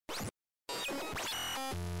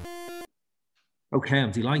Okay,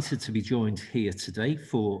 I'm delighted to be joined here today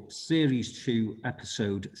for Series 2,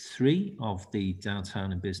 Episode 3 of the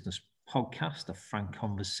Downtown in Business podcast, a frank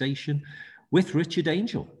conversation with Richard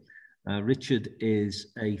Angell. Richard is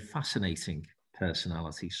a fascinating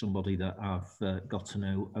personality, somebody that I've got to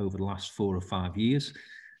know over the last 4 or 5 years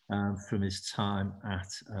from his time at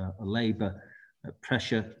a Labour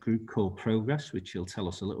pressure group called Progress, which he'll tell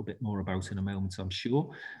us a little bit more about in a moment, I'm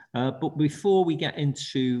sure. But before we get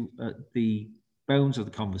into the bones of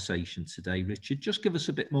the conversation today, Richard, just give us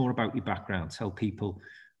a bit more about your background. Tell people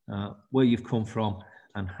where you've come from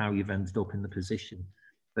and how you've ended up in the position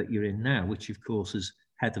that you're in now, which of course is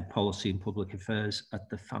Head of Policy and Public Affairs at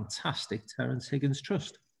the fantastic Terence Higgins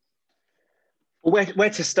Trust. Well, where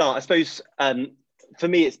to start? I suppose for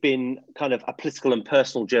me, it's been kind of a political and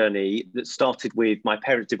personal journey that started with my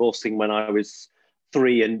parents divorcing when I was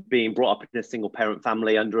 3 and being brought up in a single parent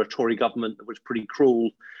family under a Tory government that was pretty cruel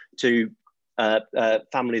to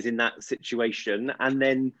families in that situation, and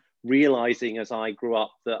then realizing as I grew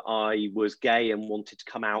up that I was gay and wanted to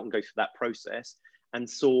come out and go through that process, and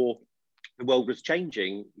saw the world was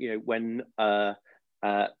changing. When I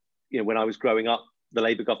was growing up, the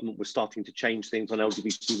Labour government was starting to change things on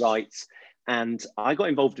LGBT rights, and I got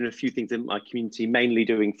involved in a few things in my community, mainly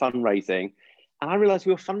doing fundraising. And I realised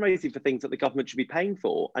we were fundraising for things that the government should be paying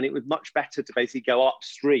for. And it was much better to basically go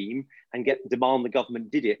upstream and demand the government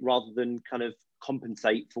did it rather than kind of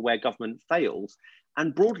compensate for where government fails.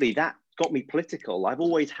 And broadly, that got me political. I've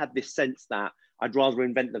always had this sense that I'd rather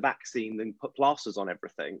invent the vaccine than put plasters on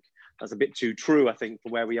everything. That's a bit too true, I think, for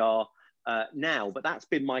where we are now. But that's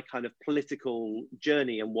been my kind of political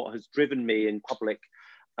journey and what has driven me in public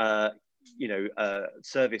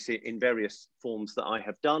service in various forms that I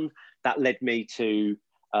have done. That led me to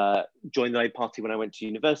join the Labour Party when I went to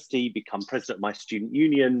university, become president of my student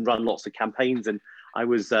union, run lots of campaigns, and I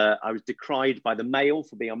was decried by the Mail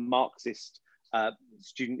for being a Marxist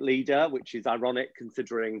student leader, which is ironic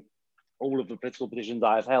considering all of the political positions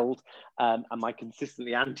I have held and my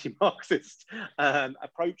consistently anti-Marxist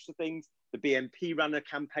approach to things. The BNP ran a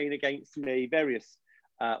campaign against me, various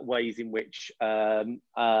ways in which I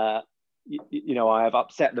have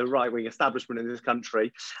upset the right-wing establishment in this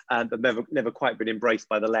country, but never quite been embraced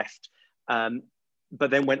by the left.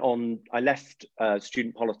 But then I left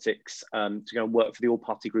student politics to go and work for the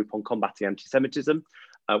all-party group on combating anti-Semitism.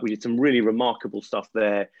 We did some really remarkable stuff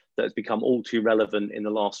there that has become all too relevant in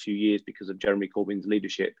the last few years because of Jeremy Corbyn's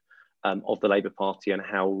leadership of the Labour Party and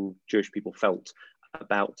how Jewish people felt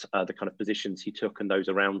about the kind of positions he took and those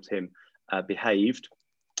around him behaved.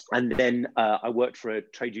 And then I worked for a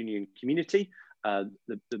trade union community,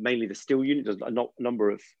 mainly the steel union. There's a number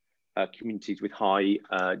of communities with high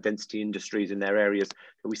density industries in their areas.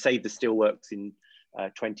 But we saved the steelworks in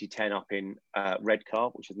 2010 up in Redcar,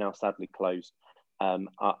 which is now sadly closed.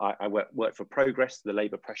 I worked for Progress, the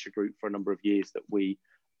Labour pressure group, for a number of years that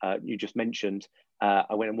you just mentioned.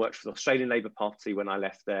 I went and worked for the Australian Labour Party when I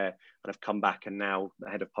left there, and I've come back and now the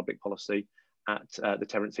head of public policy at the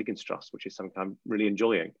Terence Higgins Trust, which is something I'm really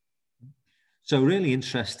enjoying. So really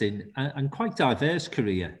interesting and quite diverse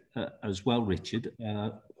career as well, Richard,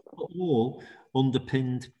 all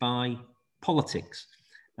underpinned by politics.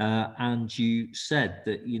 And you said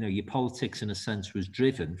that, your politics in a sense was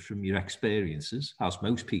driven from your experiences, as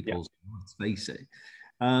most people's, let's face it.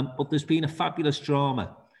 But there's been a fabulous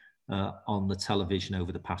drama on the television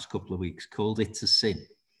over the past couple of weeks called It's a Sin.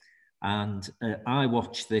 And I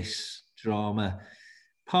watched this drama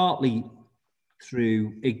partly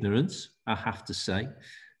through ignorance, I have to say,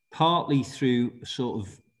 partly through a sort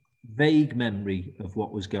of vague memory of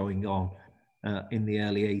what was going on in the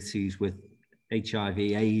early 80s with HIV,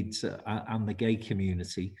 AIDS and the gay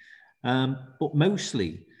community. But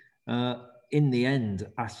mostly, in the end,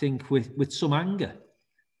 I think with some anger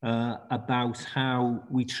about how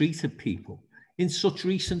we treated people in such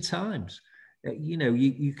recent times.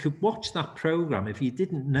 You could watch that programme if you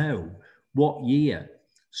didn't know what year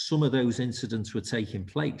some of those incidents were taking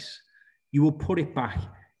place. You will put it back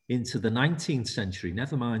into the 19th century,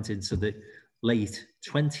 never mind into the late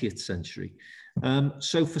 20th century.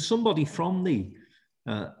 So for somebody from the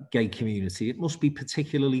gay community, it must be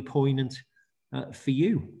particularly poignant for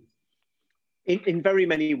you. In very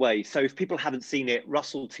many ways. So if people haven't seen it,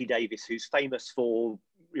 Russell T Davies, who's famous for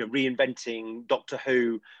reinventing Doctor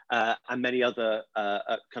Who and many other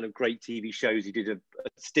kind of great TV shows, he did a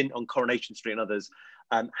stint on Coronation Street and others,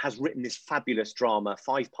 has written this fabulous drama,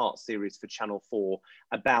 5-part series for Channel 4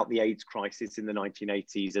 about the AIDS crisis in the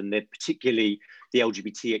 1980s and particularly the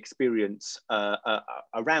LGBT experience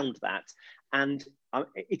around that. And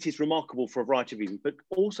it is remarkable for a variety of reasons, but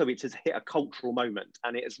also it has hit a cultural moment,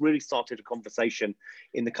 and it has really started a conversation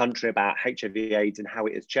in the country about HIV/AIDS and how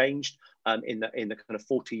it has changed in the kind of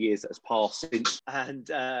 40 years that has passed since, and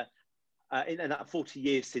in that 40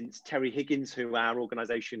 years since Terry Higgins, who our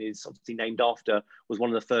organisation is obviously named after, was one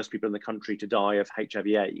of the first people in the country to die of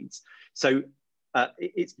HIV/AIDS. So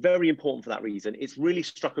it's very important for that reason. It's really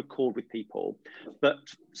struck a chord with people. But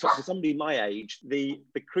for somebody my age, the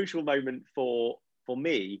crucial moment for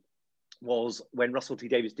me was when Russell T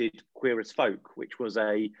Davies did Queer as Folk, which was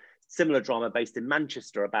a similar drama based in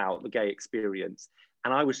Manchester about the gay experience.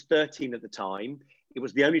 And I was 13 at the time. It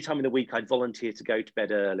was the only time in the week I'd volunteer to go to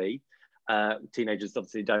bed early. Teenagers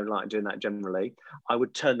obviously don't like doing that generally. I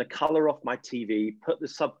would turn the colour off my TV, put the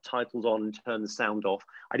subtitles on and turn the sound off.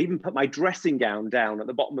 I'd even put my dressing gown down at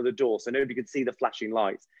the bottom of the door so nobody could see the flashing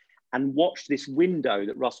lights, and watch this window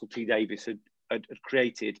that Russell T Davies had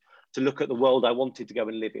created to look at the world I wanted to go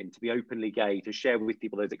and live in, to be openly gay, to share with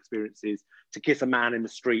people those experiences, to kiss a man in the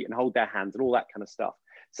street and hold their hands and all that kind of stuff.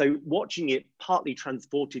 So watching it partly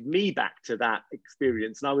transported me back to that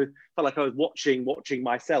experience. And I felt like I was watching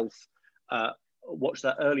myself watch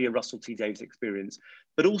that earlier Russell T Davies experience.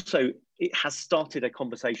 But also it has started a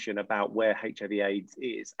conversation about where HIV/AIDS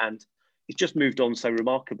is. And it's just moved on so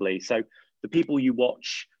remarkably. So the people you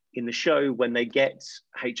watch in the show, when they get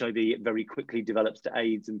HIV, it very quickly develops to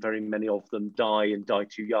AIDS, and very many of them die and die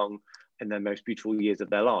too young in their most beautiful years of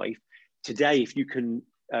their life. Today, if you can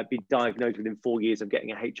be diagnosed within 4 years of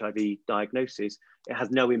getting a HIV diagnosis, it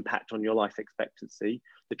has no impact on your life expectancy.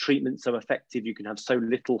 The treatment's so effective, you can have so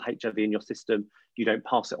little HIV in your system, you don't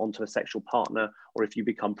pass it on to a sexual partner, or if you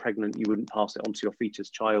become pregnant, you wouldn't pass it on to your fetus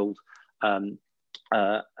child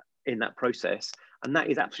in that process. And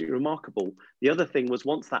that is absolutely remarkable. The other thing was,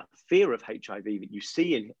 once that fear of HIV that you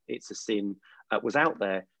see in It's a Sin was out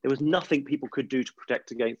there, there was nothing people could do to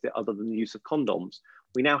protect against it other than the use of condoms.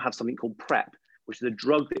 We now have something called PrEP, which is a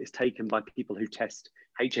drug that is taken by people who test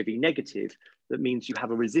HIV negative. That means you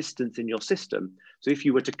have a resistance in your system. So if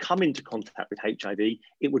you were to come into contact with HIV,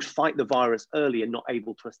 it would fight the virus early and not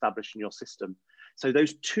able to establish in your system. So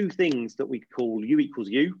those two things that we call U equals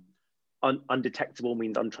U, undetectable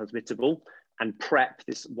means untransmittable, and PrEP,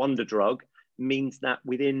 this wonder drug, means that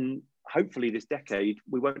within, hopefully this decade,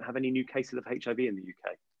 we won't have any new cases of HIV in the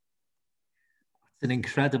UK. It's an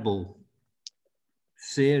incredible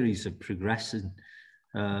series of progressing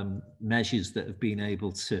measures that have been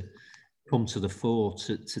able to come to the fore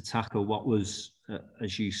to tackle what was,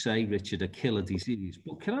 as you say, Richard, a killer disease.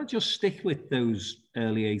 But can I just stick with those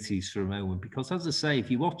early 80s for a moment? Because as I say,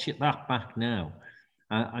 if you watch it that back now,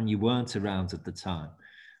 and you weren't around at the time,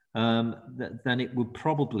 then it would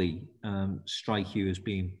probably strike you as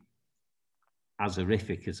being as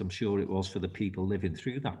horrific as I'm sure it was for the people living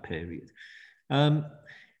through that period.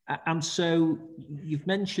 And so you've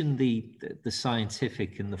mentioned the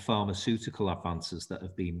scientific and the pharmaceutical advances that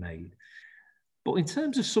have been made. But in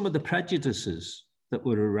terms of some of the prejudices that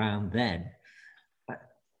were around then,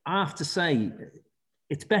 I have to say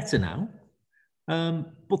it's better now.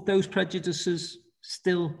 But those prejudices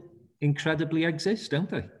still incredibly exist, don't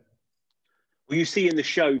they? Well, you see in the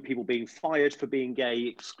show people being fired for being gay,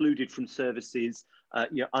 excluded from services,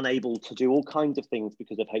 unable to do all kinds of things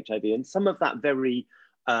because of HIV. And some of that very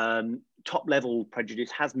top level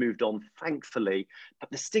prejudice has moved on, thankfully, but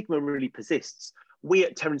the stigma really persists. We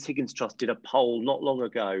at Terence Higgins Trust did a poll not long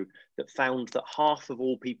ago that found that half of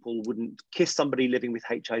all people wouldn't kiss somebody living with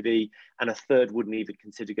HIV, and a third wouldn't even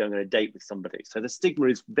consider going on a date with somebody. So the stigma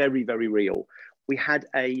is very, very real. We had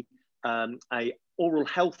a Oral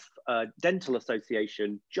Health Dental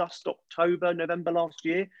Association just November last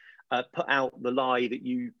year put out the lie that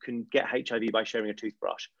you can get HIV by sharing a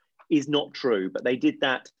toothbrush. Is not true, but they did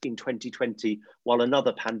that in 2020 while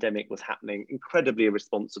another pandemic was happening. Incredibly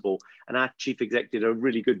irresponsible, and our chief exec did a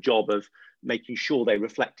really good job of making sure they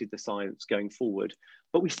reflected the science going forward.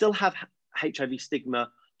 But we still have HIV stigma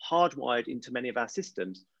hardwired into many of our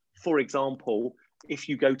systems. For example, if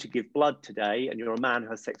you go to give blood today and you're a man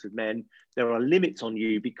who has sex with men, there are limits on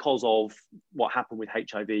you because of what happened with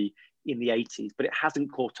HIV in the 80s, but it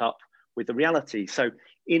hasn't caught up with the reality. So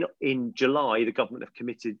in July, the government have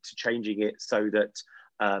committed to changing it so that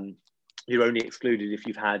you're only excluded if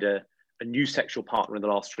you've had a new sexual partner in the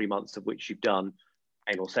last 3 months of which you've done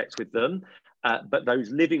anal sex with them. But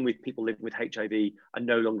those people living with HIV are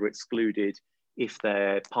no longer excluded if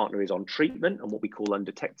their partner is on treatment and what we call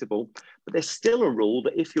undetectable. But there's still a rule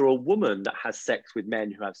that if you're a woman that has sex with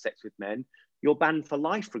men who have sex with men, you're banned for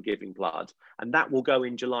life for giving blood. And that will go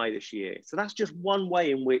in July this year. So that's just one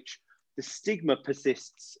way in which the stigma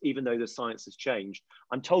persists, even though the science has changed.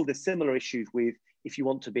 I'm told there's similar issues with if you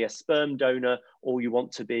want to be a sperm donor, or you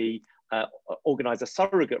want to be organize a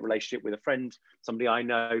surrogate relationship with a friend, somebody I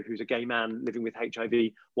know who's a gay man living with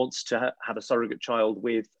HIV, wants to have a surrogate child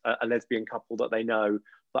with a lesbian couple that they know,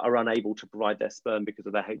 but are unable to provide their sperm because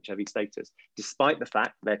of their HIV status, despite the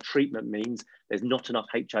fact their treatment means there's not enough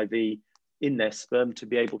HIV in their sperm to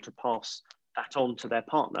be able to pass that on to their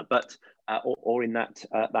partner, but or in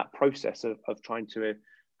that process of trying to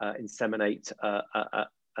inseminate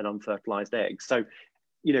an unfertilized egg. So,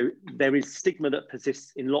 you know, there is stigma that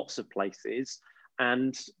persists in lots of places,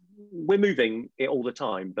 and we're moving it all the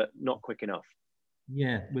time, but not quick enough.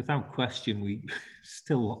 Yeah, without question, we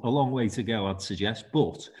still a long way to go, I'd suggest.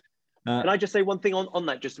 But can I just say one thing on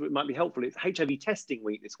that, just so it might be helpful? It's HIV testing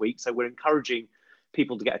week this week, so we're encouraging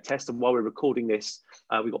people to get a test. And while we're recording this,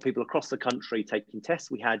 we've got people across the country taking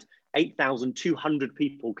tests. We had 8,200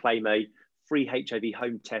 people claim a free HIV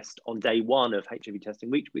home test on day one of HIV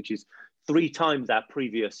testing week, which is 3 times our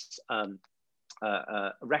previous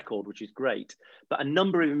record, which is great. But a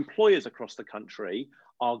number of employers across the country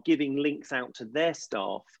are giving links out to their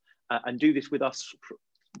staff and do this with us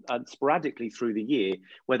sporadically through the year,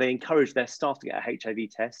 where they encourage their staff to get a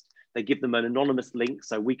HIV test. They give them an anonymous link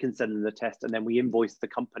so we can send them the test, and then we invoice the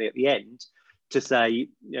company at the end to say, you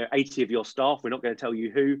know, 80 of your staff, we're not going to tell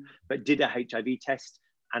you who, but did a HIV test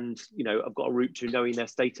and, you know, have got a route to knowing their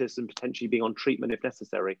status and potentially being on treatment if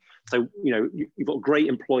necessary. So, you know, you've got great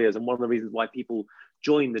employers, and one of the reasons why people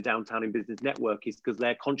join the Downtown in Business Network is because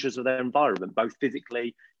they're conscious of their environment, both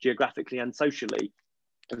physically, geographically, and socially.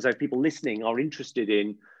 And so if people listening are interested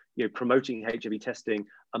in, you know, promoting HIV testing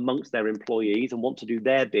amongst their employees and want to do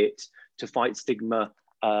their bit to fight stigma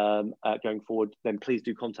going forward, then please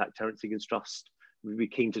do contact Terence Higgins Trust. We'd be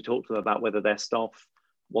keen to talk to them about whether their staff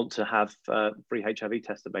want to have free HIV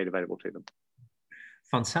tests made available to them.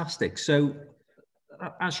 Fantastic. So,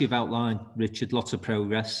 as you've outlined, Richard, lots of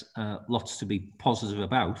progress, lots to be positive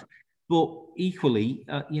about, but equally,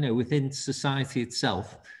 you know, within society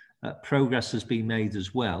itself, progress has been made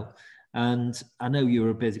as well. And I know you're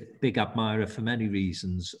a big admirer for many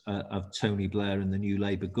reasons of Tony Blair and the new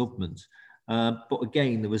Labour government. But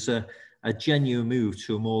again, there was a genuine move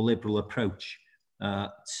to a more liberal approach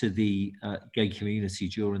to the gay community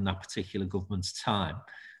during that particular government's time.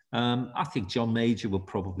 I think John Major would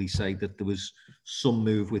probably say that there was some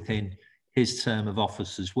move within his term of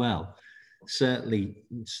office as well. Certainly,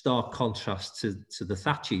 stark contrast to the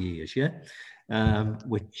Thatcher years, yeah?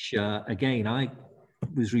 Which, again, I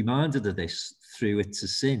was reminded of this through It's a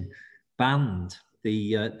Sin, banned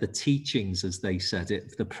the teachings, as they said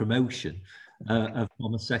it, the promotion of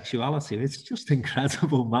homosexuality. It's just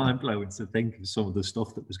incredible, mind-blowing to think of some of the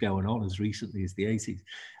stuff that was going on as recently as the 80s.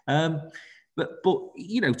 But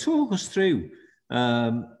you know, talk us through,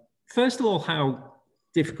 first of all, how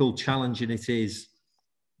difficult, challenging it is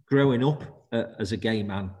growing up as a gay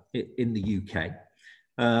man in the UK,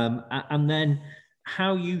 and then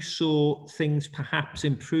how you saw things perhaps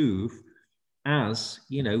improve as,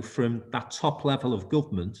 you know, from that top level of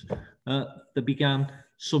government, there began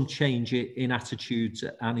some change in attitudes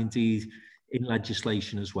and indeed in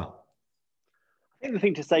legislation as well. I think the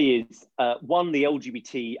thing to say is, one, the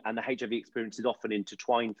LGBT and the HIV experience is often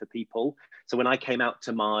intertwined for people. So when I came out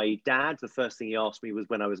to my dad, the first thing he asked me was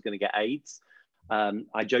when I was going to get AIDS.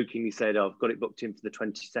 I jokingly said, oh, I've got it booked in for the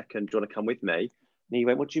 22nd. Do you want to come with me? And he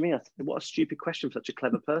went, what do you mean? I said, what a stupid question for such a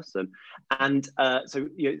clever person. And so,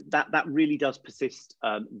 you know, that really does persist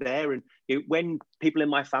there. And you know, when people in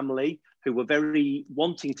my family who were very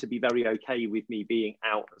wanting to be very okay with me being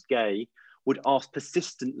out as gay would ask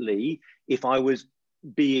persistently if I was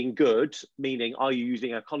being good, meaning, are you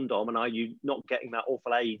using a condom and are you not getting that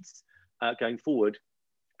awful AIDS going forward?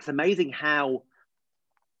 It's amazing how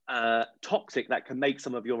toxic that can make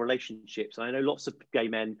some of your relationships. And I know lots of gay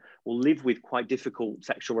men will live with quite difficult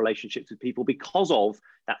sexual relationships with people because of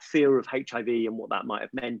that fear of HIV and what that might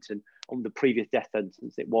have meant, and on the previous death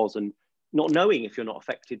sentence it was, and not knowing if you're not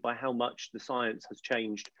affected by how much the science has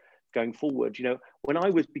changed going forward. You know, when I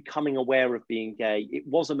was becoming aware of being gay, it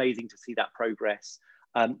was amazing to see that progress.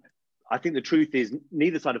 I think the truth is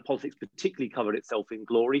neither side of politics particularly covered itself in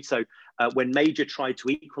glory. So when Major tried to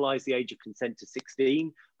equalise the age of consent to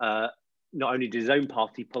 16, not only did his own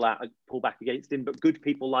party pull back against him, but good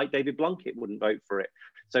people like David Blunkett wouldn't vote for it.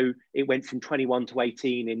 So it went from 21 to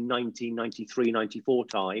 18 in 1993, 94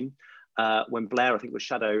 time, when Blair, I think, was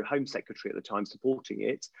Shadow Home Secretary at the time, supporting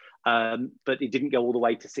it. But it didn't go all the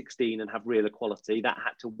way to 16 and have real equality. That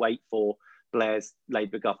had to wait for Blair's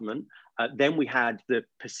Labour government. Then we had the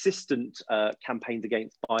persistent campaigns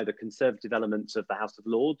against by the Conservative elements of the House of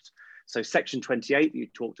Lords. So Section 28 that you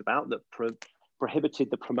talked about, that prohibited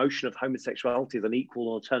the promotion of homosexuality as an equal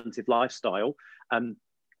alternative lifestyle,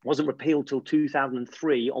 wasn't repealed till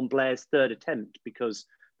 2003 on Blair's third attempt, because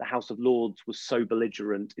the House of Lords was so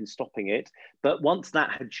belligerent in stopping it. But once that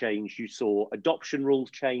had changed, you saw adoption rules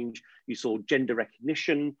change, you saw gender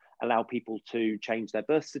recognition allow people to change their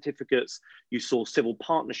birth certificates, you saw civil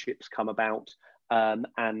partnerships come about,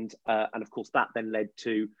 and of course that then led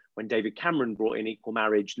to, when David Cameron brought in equal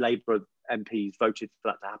marriage, Labour MPs voted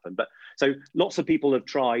for that to happen. But so lots of people have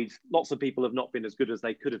tried, lots of people have not been as good as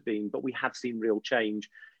they could have been, but we have seen real change,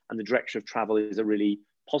 and the direction of travel is a really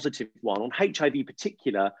positive one. On HIV in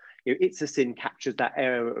particular, It's a Sin captures that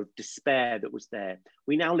era of despair that was there.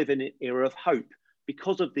 We now live in an era of hope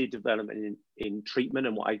because of the development in treatment,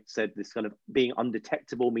 and what I said, this kind of being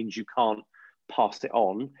undetectable means you can't pass it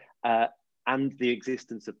on, and the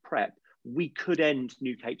existence of PrEP. We could end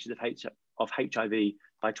new cases of HIV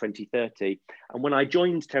by 2030. And when I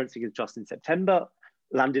joined Terence Higgins Trust in September,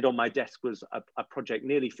 landed on my desk was a project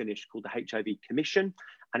nearly finished called the HIV Commission,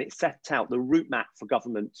 and it set out the route map for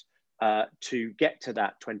government to get to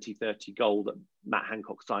that 2030 goal that Matt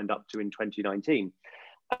Hancock signed up to in 2019.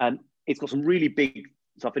 It's got some really big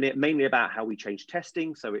stuff in it, mainly about how we change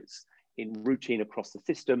testing, so it's in routine across the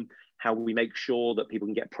system, how we make sure that people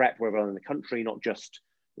can get PrEP wherever in the country, not just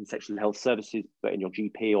in sexual health services, but in your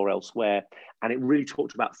GP or elsewhere. And it really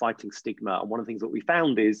talked about fighting stigma. And one of the things that we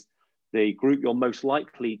found is the group you're most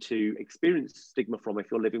likely to experience stigma from if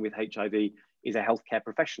you're living with HIV is a healthcare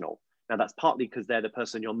professional. Now, that's partly because they're the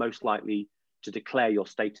person you're most likely to declare your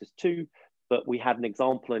status to. But we had an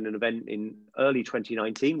example in an event in early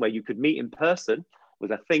 2019 where you could meet in person,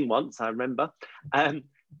 was a thing once, I remember.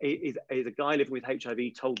 Is a guy living with HIV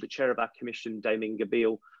told the chair of our commission, Damien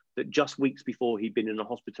Gabriel, that just weeks before he'd been in a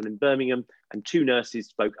hospital in Birmingham, and two nurses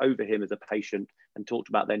spoke over him as a patient and talked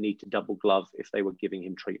about their need to double glove if they were giving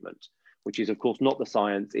him treatment, which is of course not the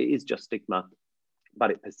science, it is just stigma,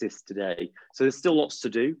 but it persists today. So there's still lots to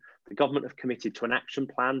do. The government have committed to an action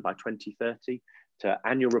plan by 2030, to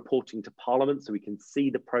annual reporting to Parliament so we can see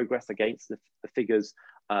the progress against the figures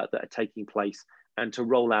that are taking place, and to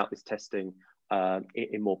roll out this testing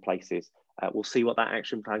in more places. We'll see what that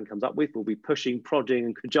action plan comes up with. We'll be pushing, prodding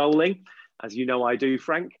and cajoling, as you know I do,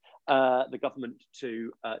 Frank, the government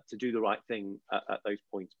to do the right thing at those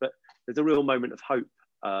points. But there's a real moment of hope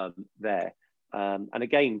there. And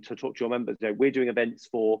again, to talk to your members, we're doing events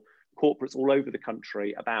for corporates all over the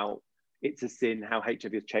country about It's a Sin, how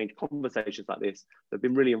HIV has changed. Conversations like this that have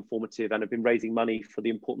been really informative and have been raising money for the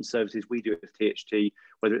important services we do at THT,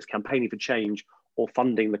 whether it's campaigning for change or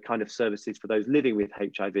funding the kind of services for those living with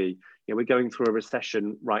HIV. We're going through a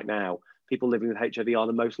recession right now. People living with HIV are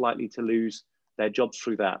the most likely to lose their jobs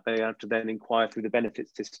through that. They have to then inquire through the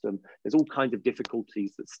benefits system. There's all kinds of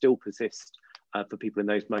difficulties that still persist for people in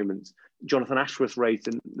those moments. Jonathan Ashworth raised,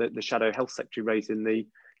 in the Shadow Health Secretary raised in the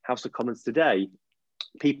House of Commons today,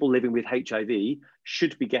 people living with HIV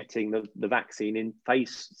should be getting the vaccine in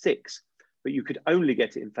phase 6, but you could only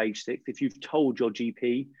get it in phase 6 if you've told your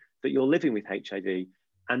GP that you're living with HIV.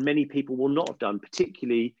 And many people will not have done,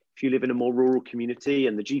 particularly if you live in a more rural community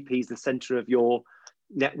and the GP is the centre of your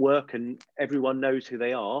network and everyone knows who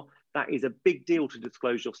they are. That is a big deal to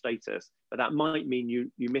disclose your status, but that might mean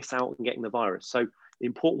you miss out on getting the virus. So the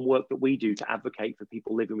important work that we do to advocate for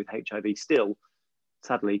people living with HIV still,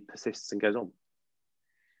 sadly, persists and goes on.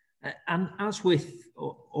 And as with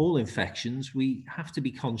all infections, we have to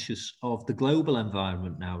be conscious of the global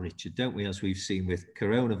environment now, Richard, don't we? As we've seen with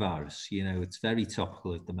coronavirus, it's very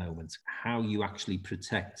topical at the moment, how you actually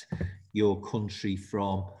protect your country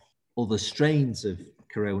from other strains of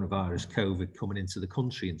coronavirus, COVID, coming into the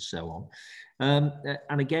country and so on.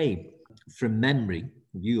 And again, from memory,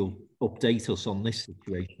 you'll update us on this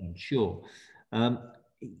situation, I'm sure.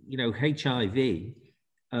 HIV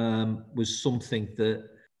was something that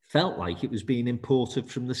felt like it was being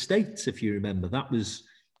imported from the States, if you remember. That was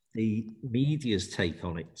the media's take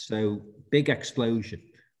on it. So big explosion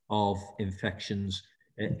of infections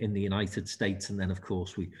in the United States. And then, of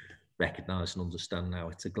course, we recognise and understand now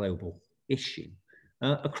it's a global issue.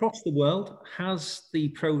 Across the world, has the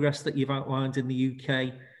progress that you've outlined in the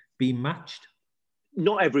UK been matched?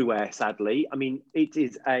 Not everywhere, sadly. I mean,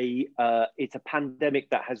 it's a pandemic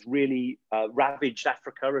that has really ravaged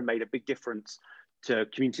Africa and made a big difference to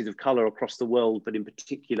communities of colour across the world, but in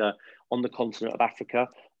particular on the continent of Africa.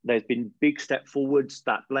 There's been big step forwards.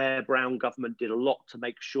 That Blair Brown government did a lot to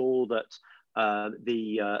make sure that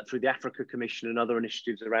through the Africa Commission and other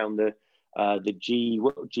initiatives around the the G,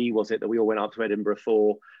 what G was it that we all went out to Edinburgh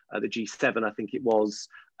for? The G7, I think it was,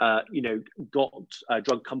 got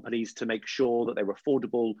drug companies to make sure that they were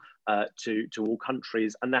affordable to all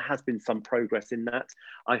countries. And there has been some progress in that.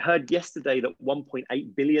 I heard yesterday that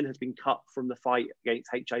 1.8 billion has been cut from the fight against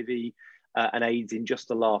HIV and AIDS in just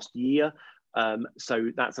the last year.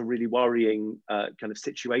 So that's a really worrying kind of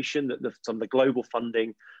situation, that some of the global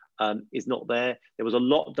funding is not there. There was a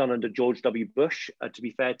lot done under George W. Bush, to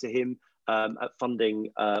be fair to him, at funding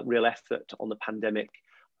real effort on the pandemic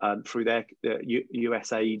through their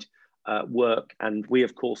US aid work. And we,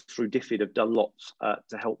 of course, through DFID have done lots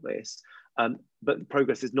to help this. But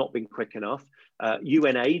progress has not been quick enough.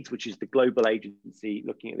 UNAIDS, which is the global agency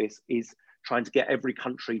looking at this, is trying to get every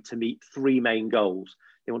country to meet 3 main goals.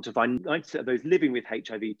 They want to find 90% of those living with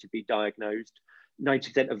HIV to be diagnosed,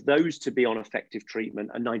 90% of those to be on effective treatment,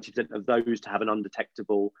 and 90% of those to have an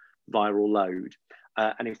undetectable viral load.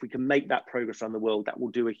 And if we can make that progress around the world, that will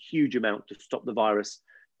do a huge amount to stop the virus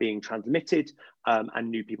being transmitted and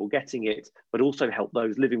new people getting it, but also help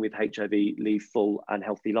those living with HIV live full and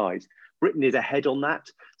healthy lives. Britain is ahead on that.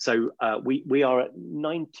 So we are at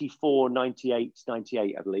 94, 98,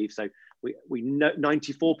 98, I believe. So we know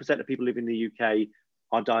 94% of people living in the UK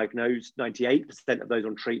are diagnosed, 98% of those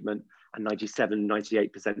on treatment, and 97,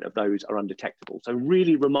 98% of those are undetectable. So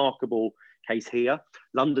really remarkable case here.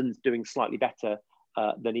 London's doing slightly better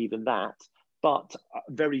than even that, but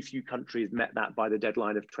very few countries met that by the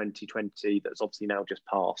deadline of 2020 that's obviously now just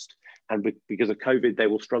passed. And because of COVID, they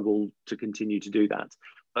will struggle to continue to do that.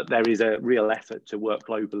 But there is a real effort to work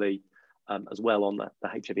globally as well on the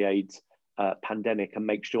HIV/AIDS pandemic, and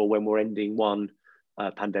make sure when we're ending one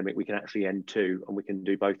pandemic, we can actually end 2, and we can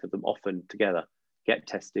do both of them often together, get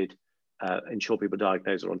tested, ensure people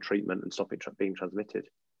diagnosed are on treatment, and stop it being transmitted.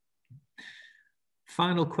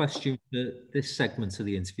 Final question for this segment of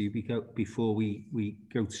the interview before we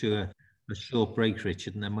go to a short break,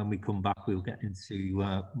 Richard, and then when we come back, we'll get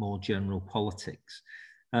into more general politics.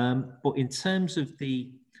 But in terms of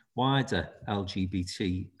the wider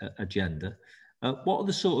LGBT agenda, what are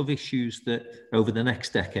the sort of issues that over the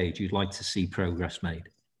next decade you'd like to see progress made?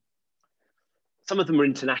 Some of them are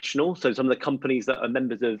international. So some of the companies that are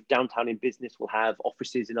members of Downtown in Business will have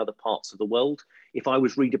offices in other parts of the world. If I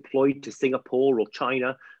was redeployed to Singapore or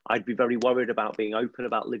China, I'd be very worried about being open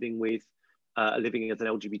about living as an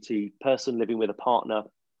LGBT person, living with a partner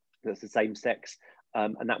that's the same sex.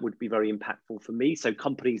 And that would be very impactful for me. So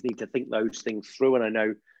companies need to think those things through. And I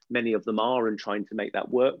know many of them are, and trying to make that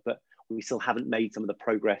work, but we still haven't made some of the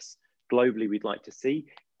progress globally we'd like to see.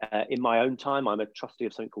 In my own time, I'm a trustee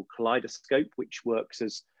of something called Kaleidoscope, which works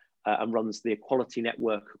as and runs the equality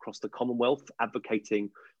network across the Commonwealth, advocating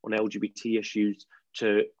on LGBT issues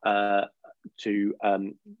to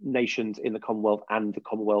nations in the Commonwealth and the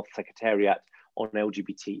Commonwealth Secretariat on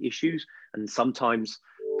LGBT issues. And sometimes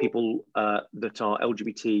people that are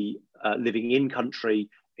LGBT living in country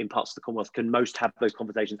in parts of the Commonwealth can most have those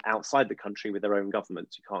conversations outside the country with their own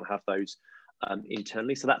governments. You can't have those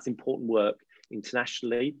internally. So that's important work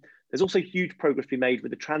internationally. There's also huge progress being made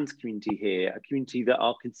with the trans community here, a community that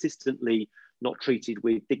are consistently not treated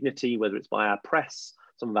with dignity, whether it's by our press,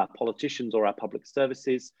 some of our politicians, or our public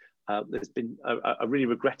services. There's been a really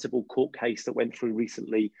regrettable court case that went through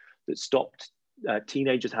recently that stopped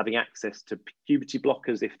teenagers having access to puberty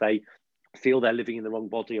blockers if they feel they're living in the wrong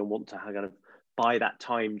body and want to kind of buy that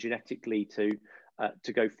time genetically to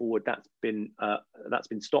go forward. That's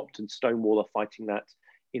been stopped, and Stonewall are fighting that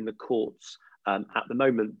in the courts at the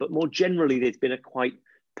moment. But more generally, there's been a quite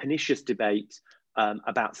pernicious debate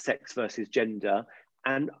about sex versus gender.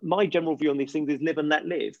 And my general view on these things is live and let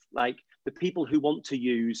live. Like, the people who want to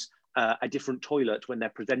use a different toilet when they're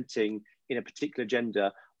presenting in a particular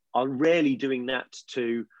gender are rarely doing that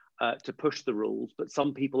to push the rules, but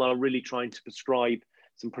some people are really trying to prescribe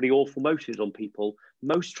some pretty awful motives on people.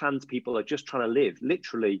 Most trans people are just trying to live,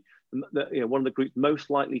 literally. One of the groups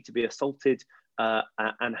most likely to be assaulted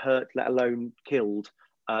and hurt, let alone killed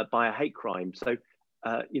by a hate crime. So,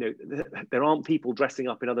 there aren't people dressing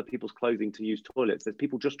up in other people's clothing to use toilets. There's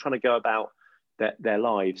people just trying to go about their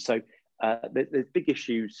lives. So there's big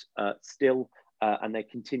issues still, and they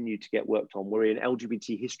continue to get worked on. We're in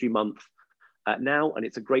LGBT History Month now, and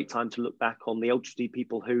it's a great time to look back on the LGBT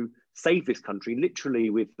people who saved this country, literally,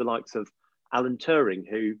 with the likes of Alan Turing,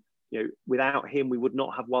 who, without him, we would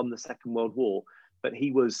not have won the Second World War. But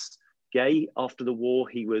he was gay after the war.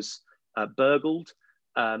 He was burgled.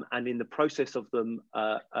 And in the process of them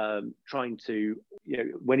trying to,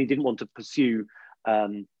 when he didn't want to pursue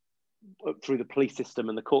through the police system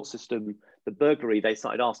and the court system, the burglary, they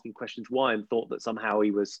started asking questions why, and thought that somehow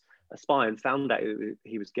he was a spy and found out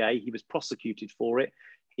he was gay. He was prosecuted for it.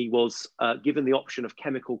 He was given the option of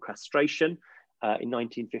chemical castration in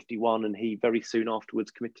 1951, and he very soon afterwards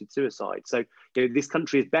committed suicide. So this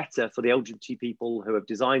country is better for the LGBT people who have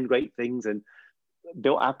designed great things and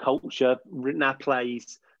built our culture, written our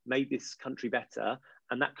plays, made this country better.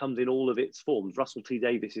 And that comes in all of its forms. Russell T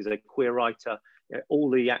Davies is a queer writer. All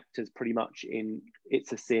the actors pretty much in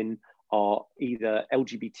It's a Sin are either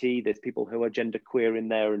LGBT, there's people who are genderqueer in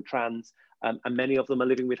there and trans, and many of them are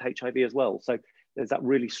living with HIV as well. So there's that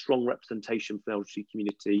really strong representation for the LGBT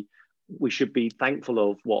community. We should be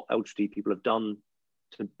thankful of what LGBT people have done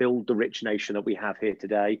to build the rich nation that we have here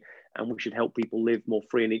today. And we should help people live more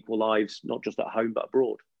free and equal lives, not just at home, but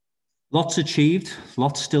abroad. Lots achieved,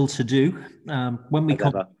 lots still to do. When we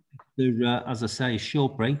come to, as I say, a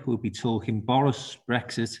short break, we'll be talking Boris,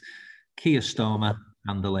 Brexit, Keir Starmer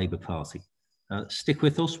and the Labour Party. Stick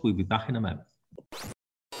with us, we'll be back in a moment.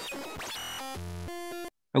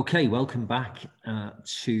 Okay, welcome back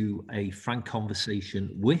to a frank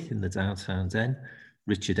conversation with, in the Downtown Den,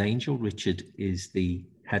 Richard Angell. Richard is the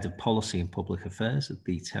Head of Policy and Public Affairs at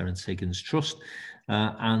the Terence Higgins Trust.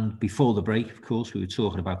 And before the break, of course, we were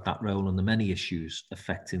talking about that role and the many issues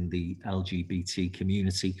affecting the LGBT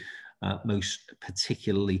community, most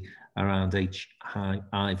particularly around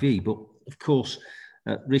HIV. But of course,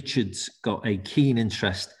 Richard's got a keen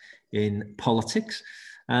interest in politics.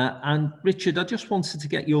 And Richard, I just wanted to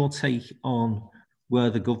get your take on where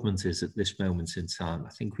the government is at this moment in time. I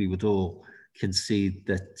think we would all concede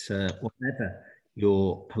that whatever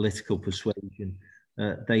your political persuasion,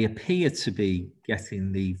 they appear to be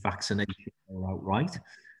getting the vaccination rollout right.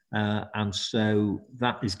 And so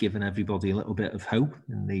that has given everybody a little bit of hope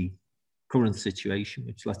in the current situation,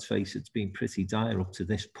 which, let's face it, it's been pretty dire up to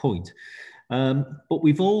this point. But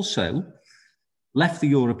we've also left the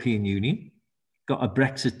European Union, got a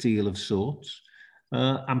Brexit deal of sorts,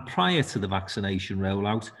 and prior to the vaccination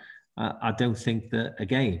rollout, I don't think that,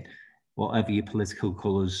 again, whatever your political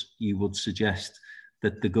colours, you would suggest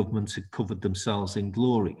that the government had covered themselves in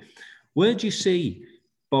glory. Where do you see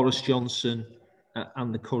Boris Johnson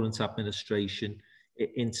and the current administration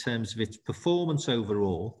in terms of its performance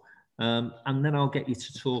overall? And then I'll get you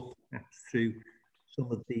to talk through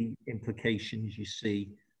some of the implications you see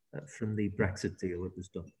from the Brexit deal that was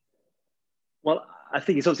done. Well, I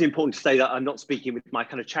think it's obviously important to say that I'm not speaking with my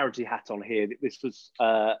kind of charity hat on here. This was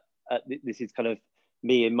this is kind of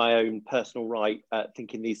me in my own personal right,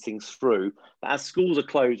 thinking these things through. But as schools are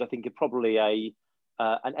closed, I think probably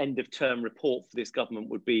an end of term report for this government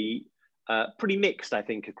would be pretty mixed, I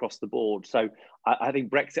think, across the board. So I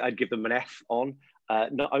think Brexit, I'd give them an F on.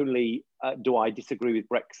 Not only do I disagree with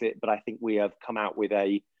Brexit, but I think we have come out with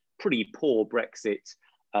a pretty poor Brexit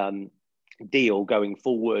deal going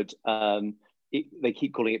forward. They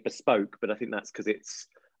keep calling it bespoke, but I think that's because it's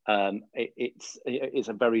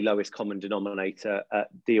a very lowest common denominator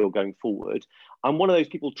deal going forward. I'm one of those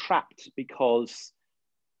people trapped because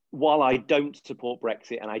while I don't support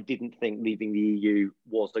Brexit and I didn't think leaving the EU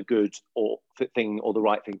was a good thing or the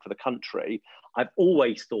right thing for the country, I've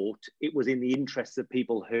always thought it was in the interests of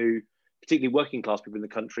people who, particularly working class people in the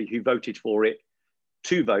country, who voted for it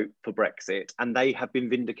to vote for Brexit, and they have been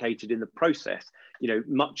vindicated in the process. You know,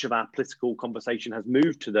 much of our political conversation has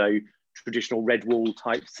moved to those traditional red wall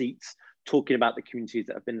type seats, talking about the communities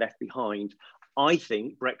that have been left behind. I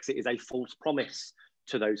think Brexit is a false promise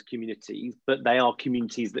to those communities, but they are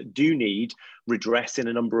communities that do need redress in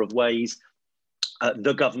a number of ways.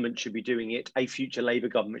 The government should be doing it. A future Labour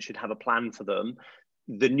government should have a plan for them.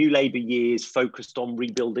 The new Labour years focused on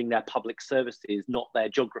rebuilding their public services, not their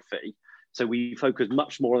geography. So we focus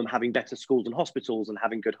much more on having better schools and hospitals and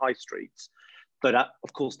having good high streets. But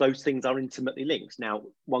of course, those things are intimately linked. Now,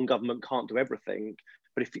 one government can't do everything,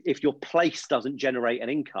 but if your place doesn't generate an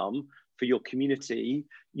income for your community,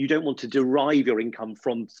 you don't want to derive your income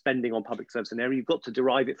from spending on public service and area. You've got to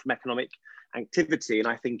derive it from economic activity. And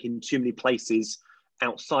I think in too many places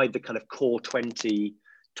outside the kind of core 20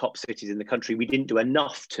 top cities in the country, we didn't do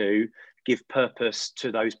enough to give purpose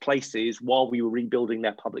to those places while we were rebuilding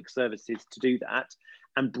their public services to do that.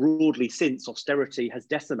 And broadly, since, austerity has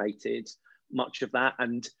decimated much of that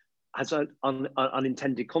and has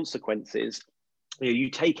unintended consequences. You know, you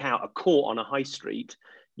take out a court on a high street,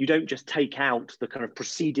 you don't just take out the kind of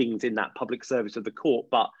proceedings in that public service of the court,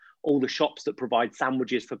 but all the shops that provide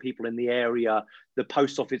sandwiches for people in the area, the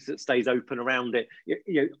post office that stays open around it.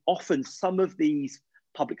 You know, often some of these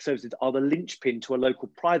public services are the linchpin to a local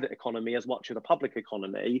private economy as much as the public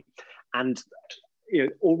economy. And, you know,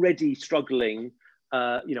 already struggling,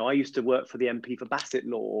 you know, I used to work for the MP for Bassett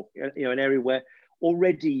Law, you know, an area where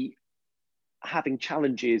already having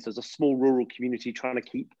challenges as a small rural community trying to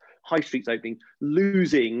keep high streets opening,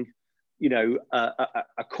 losing, you know,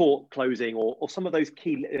 a court closing, or some of those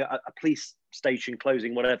key, a police station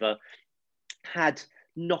closing, whatever, had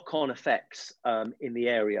knock-on effects in the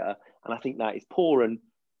area. And I think that is poor. And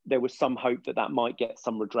there was some hope that that might get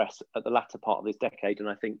some redress at the latter part of this decade. And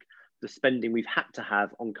I think the spending we've had to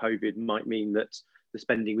have on COVID might mean that the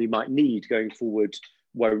spending we might need going forward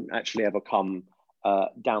won't actually ever come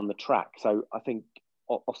down the track. So I think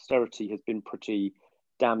austerity has been pretty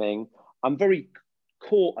damning. I'm very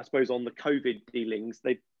caught, I suppose, on the COVID dealings.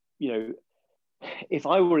 They, you know, if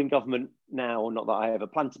I were in government now, not that I ever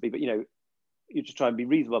plan to be, but, you know, you just try and be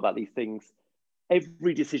reasonable about these things.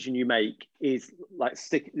 Every decision you make is like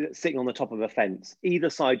sitting on the top of a fence. Either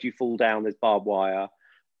side you fall down, there's barbed wire.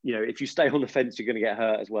 You know, if you stay on the fence, you're going to get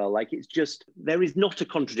hurt as well. Like, it's just, there is not a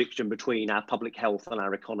contradiction between our public health and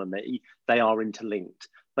our economy. They are interlinked.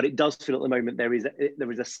 But it does feel at the moment there is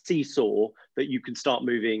a seesaw that you can start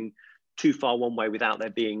moving too far one way without there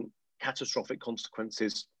being catastrophic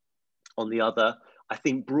consequences on the other. I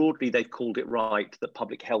think broadly they've called it right that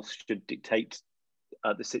public health should dictate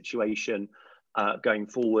the situation going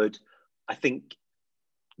forward. I think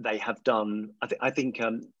they have done, I think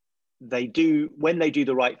they do, when they do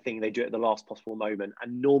the right thing, they do it at the last possible moment.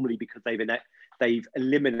 And normally because they've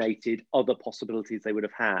eliminated other possibilities they would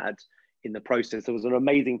have had in the process. There was an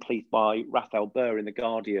amazing piece by Raphael Burr in The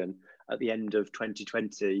Guardian at the end of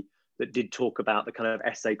 2020 that did talk about the kind of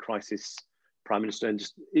essay crisis Prime Minister, and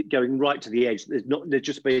just going right to the edge. There's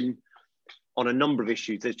just been, on a number of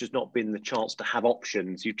issues, there's just not been the chance to have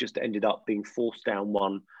options. You've just ended up being forced down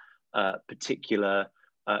one particular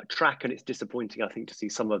track. And it's disappointing, I think, to see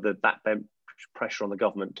some of the backbench pressure on the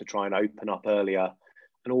government to try and open up earlier.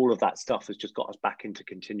 And all of that stuff has just got us back into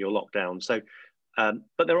continual lockdown. So,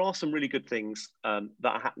 but there are some really good things that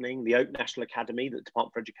are happening. The Oak National Academy that the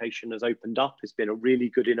Department for Education has opened up has been a really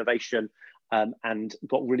good innovation and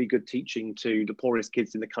got really good teaching to the poorest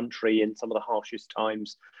kids in the country in some of the harshest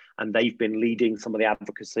times. And they've been leading some of the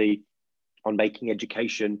advocacy on making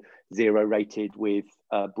education zero rated with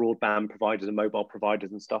broadband providers and mobile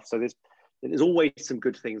providers and stuff. So there's always some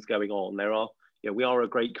good things going on. There are, you know, we are a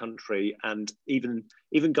great country, and even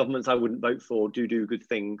governments I wouldn't vote for do good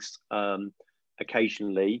things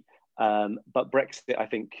occasionally. But Brexit, I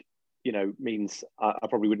think, you know, means I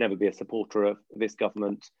probably would never be a supporter of this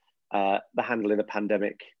government. The handling the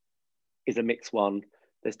pandemic is a mixed one.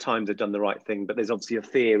 There's times they've done the right thing, but there's obviously a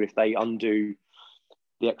fear if they undo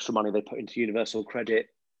the extra money they put into universal credit,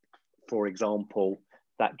 for example,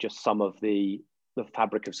 that just some of the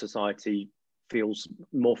fabric of society feels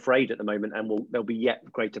more frayed at the moment, and there'll be yet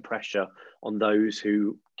greater pressure on those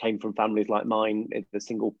who came from families like mine, the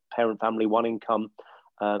single parent family, one income,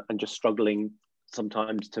 and just struggling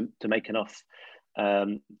sometimes to make enough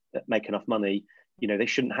money. You know, they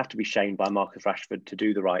shouldn't have to be shamed by Marcus Rashford to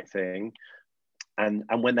do the right thing. And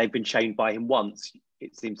when they've been shamed by him once,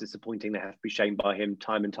 it seems disappointing they have to be shamed by him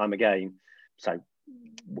time and time again. So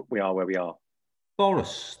we are where we are.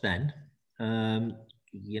 Boris, then,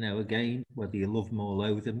 you know, again, whether you love him or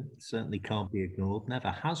loathe him, certainly can't be ignored, never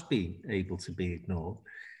has been able to be ignored.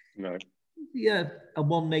 No. Yeah, a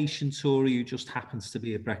one nation Tory who just happens to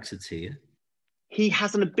be a Brexiteer. He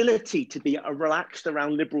has an ability to be relaxed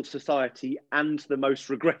around liberal society and the most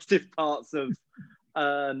regressive parts of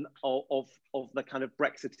the kind of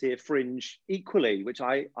Brexiteer fringe equally, which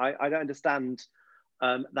I don't understand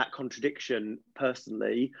that contradiction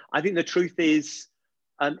personally. I think the truth is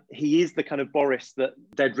he is the kind of Boris that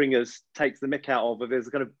Dead Ringers takes the mick out of. There's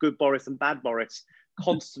a kind of good Boris and bad Boris,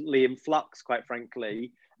 constantly in flux, quite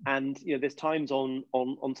frankly. And, you know, there's times on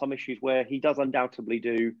some issues where he does undoubtedly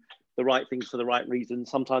do the right things for the right reasons.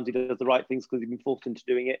 Sometimes he does the right things because he's been forced into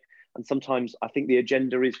doing it. And sometimes I think the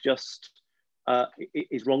agenda is just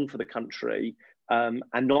is wrong for the country and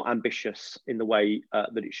not ambitious in the way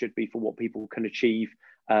that it should be for what people can achieve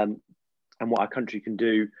and what our country can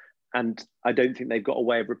do. And I don't think they've got a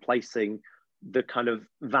way of replacing the kind of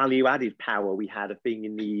value-added power we had of being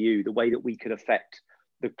in the EU, the way that we could affect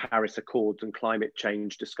the Paris Accords and climate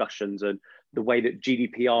change discussions, and the way that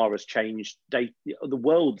GDPR has changed the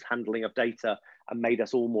world's handling of data and made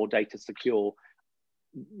us all more data secure.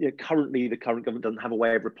 You know, currently, the current government doesn't have a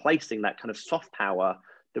way of replacing that kind of soft power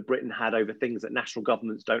that Britain had over things that national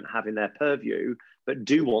governments don't have in their purview, but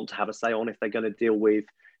do want to have a say on if they're going to deal with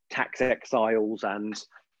tax exiles and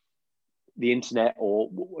the internet, or,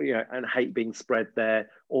 you know, and hate being spread there,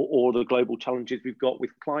 or the global challenges we've got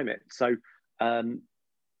with climate. So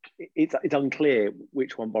it's unclear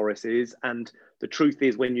which one Boris is. And the truth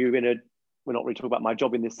is, when you're we're not really talking about my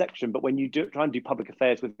job in this section, but when you try and do public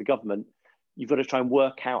affairs with the government, you've got to try and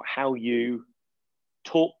work out how you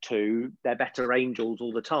talk to their better angels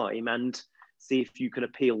all the time and see if you can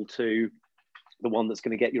appeal to the one that's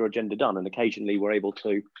going to get your agenda done. And occasionally we're able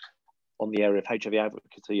to, on the area of HIV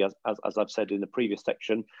advocacy, as I've said in the previous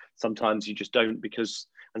section, sometimes you just don't, because,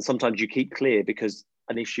 and sometimes you keep clear because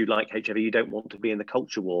an issue like HIV, you don't want to be in the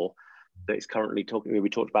culture war that is currently talking. We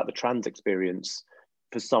talked about the trans experience.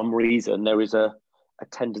 For some reason, there is a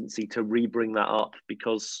tendency to re-bring that up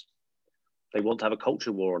because they want to have a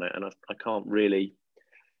culture war on it. And I can't really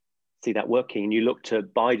see that working. And you look to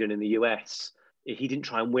Biden in the US, he didn't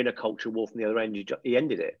try and win a culture war from the other end. He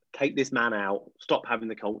ended it. Take this man out, stop having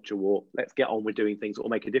the culture war. Let's get on with doing things that will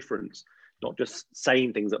make a difference. Not just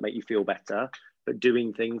saying things that make you feel better, but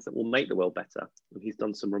doing things that will make the world better. And he's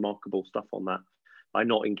done some remarkable stuff on that by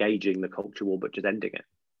not engaging the culture war, but just ending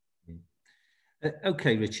it.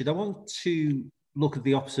 Okay, Richard, I want to look at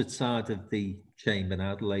the opposite side of the chamber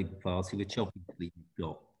now, the Labour Party, which obviously you've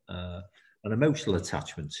got an emotional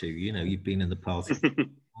attachment to. You know, you've been in the party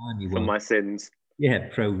for my sins. Yeah,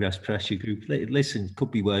 Progress Pressure Group. Listen, could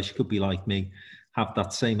be worse. You could be like me, have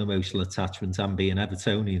that same emotional attachment and be an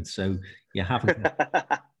Evertonian. So you haven't.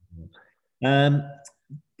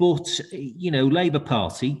 But, you know, Labour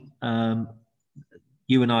Party,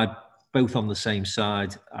 you and I both on the same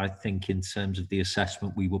side, I think, in terms of the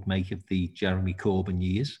assessment we would make of the Jeremy Corbyn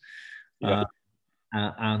years. Yeah.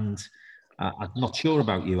 And I'm not sure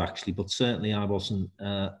about you, actually, but certainly I wasn't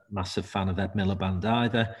a massive fan of Ed Miliband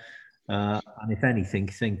either. And if anything,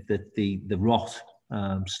 think that the rot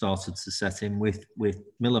started to set in with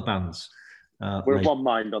Miliband's. We're of one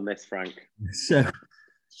mind on this, Frank.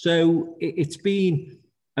 So it's been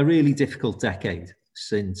a really difficult decade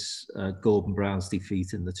since Gordon Brown's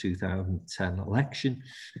defeat in the 2010 election.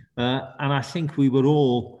 And I think we were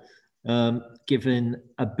all given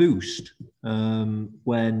a boost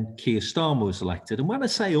when Keir Starmer was elected. And when I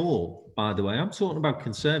say all, by the way, I'm talking about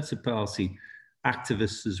Conservative Party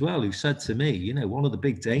activists as well, who said to me, you know, one of the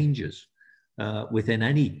big dangers within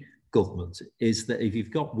any government is that if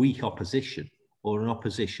you've got weak opposition or an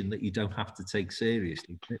opposition that you don't have to take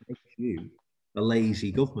seriously, it makes you a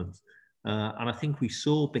lazy government. And I think we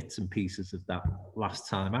saw bits and pieces of that last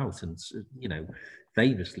time out. And, you know,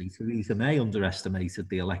 famously, Theresa May underestimated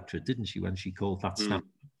the electorate, didn't she, when she called that snap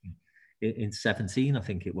in 17, I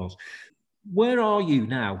think it was. Where are you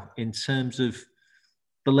now in terms of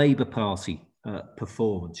the Labour Party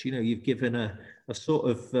performance? You know, you've given a sort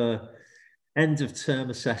of end of term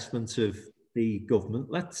assessment of the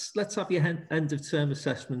government. Let's have your end of term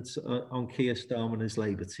assessment on Keir Starmer and his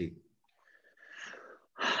Labour team.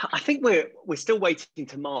 I think we're still waiting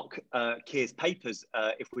to mark Keir's papers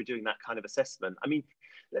if we're doing that kind of assessment. I mean,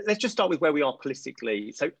 let's just start with where we are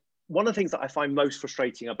politically. So one of the things that I find most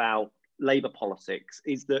frustrating about Labour politics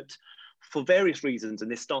is that, for various reasons,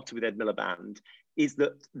 and this started with Ed Miliband, is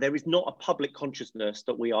that there is not a public consciousness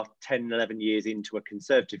that we are 10, 11 years into a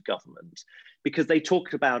Conservative government, because they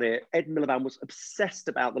talked about it. Ed Miliband was obsessed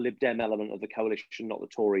about the Lib Dem element of the coalition, not the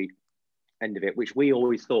Tory end of it, which we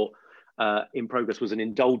always thought in Progress was an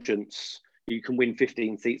indulgence. You can win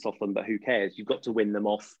 15 seats off them, but who cares? You've got to win them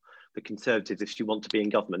off the Conservatives if you want to be in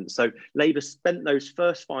government. So Labour spent those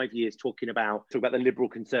first 5 years talking about the Liberal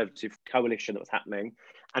Conservative coalition that was happening,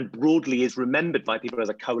 and broadly is remembered by people as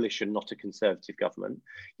a coalition, not a Conservative government.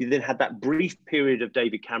 You then had that brief period of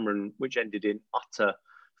David Cameron, which ended in utter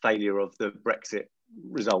failure of the Brexit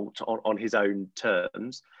result on his own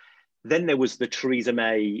terms. Then there was the Theresa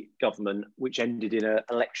May government, which ended in an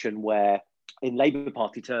election where, in Labour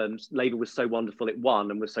Party terms, Labour was so wonderful it won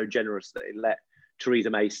and was so generous that it let Theresa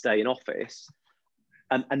May stay in office.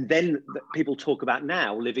 And then people talk about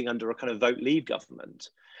now living under a kind of vote leave government.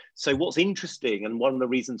 So what's interesting, and one of the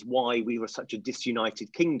reasons why we were such a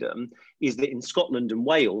disunited kingdom, is that in Scotland and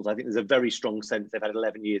Wales, I think there's a very strong sense they've had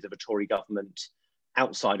 11 years of a Tory government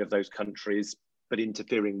outside of those countries, but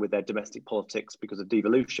interfering with their domestic politics because of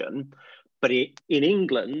devolution. But in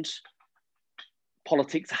England,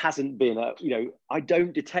 politics hasn't been I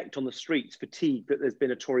don't detect on the streets fatigue that there's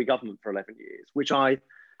been a Tory government for 11 years, which I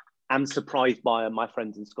am surprised by, and my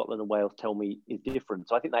friends in Scotland and Wales tell me is different.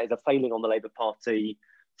 So I think that is a failing on the Labour Party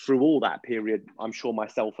through all that period. I'm sure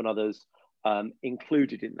myself and others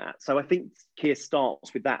included in that. So I think Keir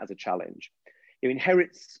starts with that as a challenge. He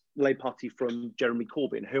inherits the Labour Party from Jeremy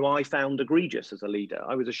Corbyn, who I found egregious as a leader.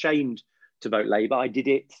 I was ashamed to vote Labour. I did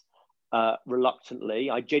it reluctantly.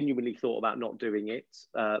 I genuinely thought about not doing it.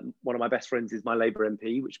 One of my best friends is my Labour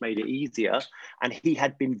MP, which made it easier. And he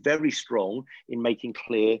had been very strong in making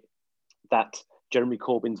clear that Jeremy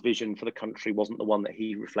Corbyn's vision for the country wasn't the one that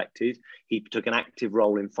he reflected. He took an active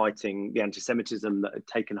role in fighting the anti-Semitism that had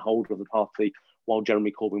taken hold of the party while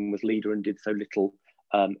Jeremy Corbyn was leader, and did so little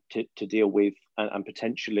to deal with and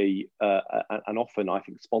potentially and often, I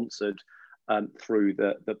think, sponsored through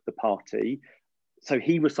the party. So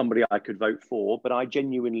he was somebody I could vote for, but I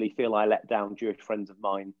genuinely feel I let down Jewish friends of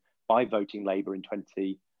mine by voting Labour in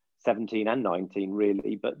 2017 and 19,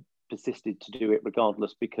 really, but persisted to do it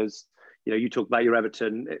regardless, because, you know, you talk about your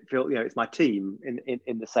Everton, it's my team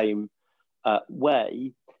in the same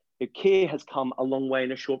way. Keir has come a long way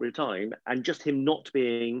in a short period of time, and just him not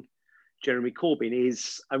being Jeremy Corbyn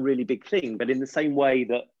is a really big thing. But in the same way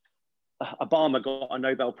that Obama got a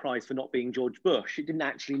Nobel Prize for not being George Bush, it didn't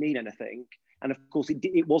actually mean anything. And of course, it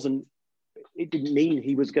didn't mean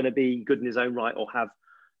he was going to be good in his own right or have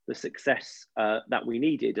the success that we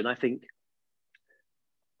needed. And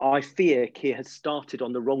I fear Keir has started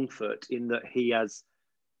on the wrong foot, in that he has,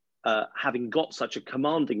 having got such a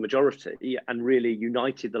commanding majority and really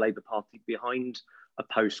united the Labour Party behind a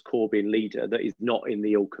post-Corbyn leader that is not in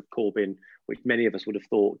the ilk of Corbyn, which many of us would have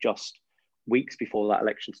thought just weeks before that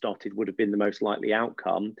election started would have been the most likely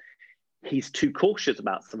outcome. He's too cautious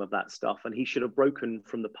about some of that stuff, and he should have broken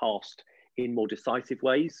from the past in more decisive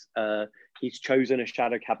ways. He's chosen a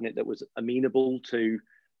shadow cabinet that was amenable to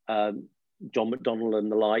John McDonnell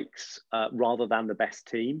and the likes, rather than the best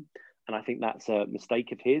team. And I think that's a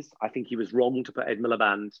mistake of his. I think he was wrong to put Ed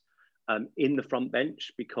Miliband in the front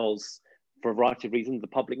bench, because for a variety of reasons, the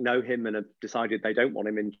public know him and have decided they don't want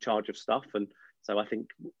him in charge of stuff. And so I think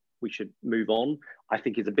we should move on. I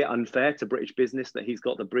think it's a bit unfair to British business that he's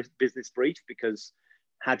got the business brief, because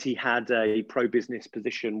had he had a pro-business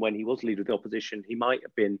position when he was leader of the opposition, he might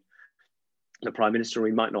have been the Prime Minister, or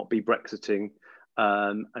he might not be Brexiting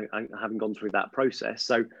and having gone through that process.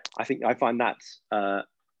 So I think I find that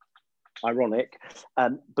ironic.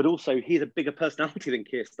 But also, he's a bigger personality than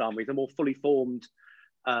Keir Starmer. He's a more fully formed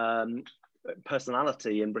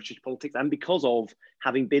personality in British politics. And because of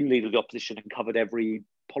having been leader of the opposition and covered every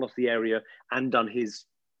policy area and done his,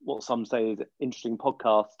 what some say is an interesting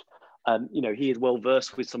podcast, he is well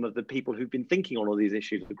versed with some of the people who've been thinking on all these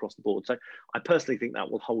issues across the board. So I personally think that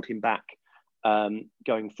will hold him back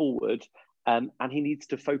going forward. And he needs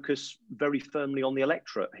to focus very firmly on the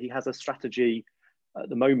electorate. He has a strategy at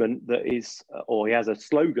the moment that is, or he has a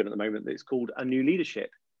slogan at the moment that's called A New Leadership.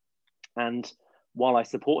 And while I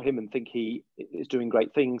support him and think he is doing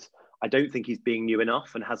great things, I don't think he's being new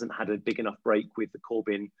enough and hasn't had a big enough break with the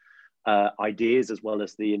Corbyn ideas as well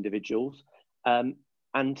as the individuals.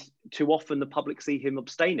 And too often the public see him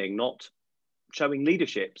abstaining, not showing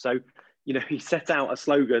leadership. So, he set out a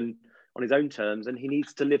slogan on his own terms, and he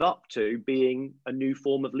needs to live up to being a new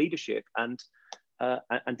form of leadership and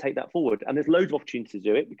take that forward. And there's loads of opportunities to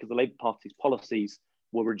do it, because the Labour Party's policies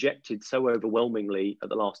were rejected so overwhelmingly at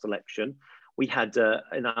the last election. We had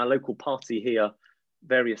in our local party here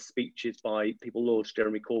various speeches by people launched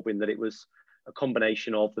Jeremy Corbyn that it was a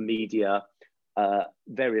combination of the media,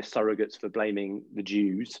 various surrogates for blaming the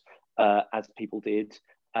Jews, as people did,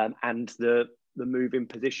 and the move in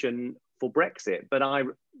position for Brexit. But I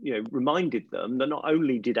reminded them that not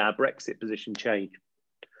only did our Brexit position change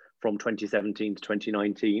from 2017 to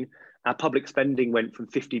 2019, our public spending went from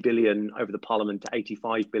 50 billion over the Parliament to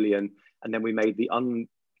 85 billion. And then we made the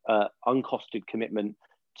uncosted commitment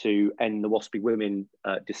to end the WASPI women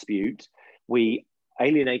dispute. We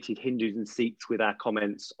alienated Hindus and Sikhs with our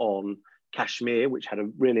comments on Kashmir, which had a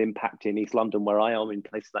real impact in East London, where I am, in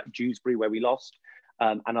places like Dewsbury, where we lost,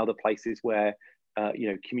 and other places where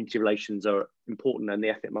community relations are important, and the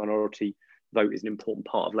ethnic minority vote is an important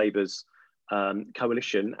part of Labour's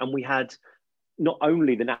coalition. And we had not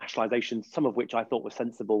only the nationalisation, some of which I thought were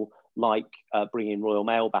sensible, like bringing Royal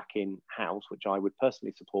Mail back in-house, which I would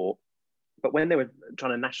personally support, but when they were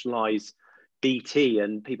trying to nationalise BT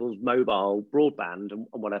and people's mobile broadband and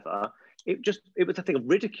whatever, it was a thing of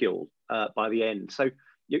ridicule by the end. So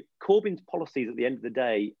Corbyn's policies at the end of the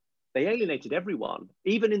day, they alienated everyone.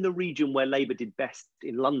 Even in the region where Labour did best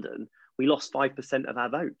in London, we lost 5% of our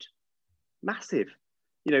vote. Massive.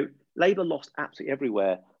 Labour lost absolutely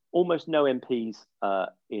everywhere. Almost no MPs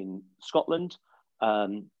in Scotland.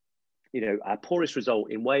 Our poorest result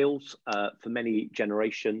in Wales for many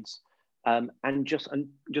generations. And just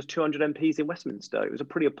 200 MPs in Westminster. It was a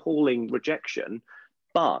pretty appalling rejection.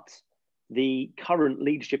 But the current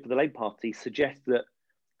leadership of the Labour Party suggests that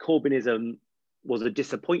Corbynism was a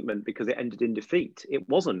disappointment because it ended in defeat. It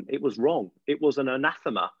wasn't. It was wrong. It was an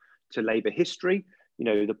anathema to Labour history.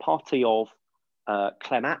 The party of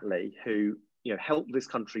Clem Attlee, who helped this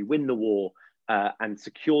country win the war and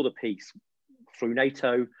secure the peace through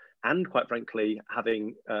NATO, and quite frankly,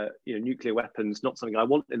 having nuclear weapons, not something I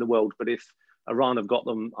want in the world, but if Iran have got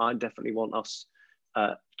them, I definitely want us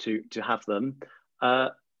to have them.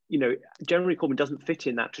 Jeremy Corbyn doesn't fit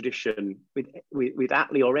in that tradition with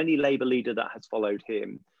Attlee or any Labour leader that has followed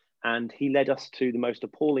him. And he led us to the most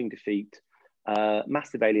appalling defeat,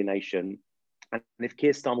 massive alienation. And if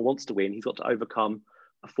Keir Starmer wants to win, he's got to overcome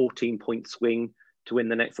a 14-point swing to win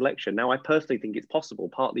the next election. Now, I personally think it's possible,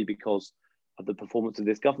 partly because of the performance of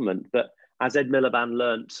this government. But as Ed Miliband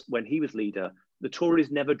learnt when he was leader, the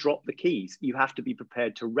Tories never drop the keys. You have to be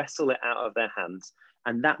prepared to wrestle it out of their hands.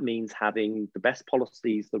 And that means having the best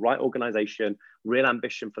policies, the right organisation, real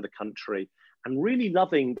ambition for the country, and really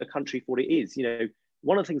loving the country for what it is.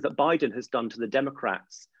 One of the things that Biden has done to the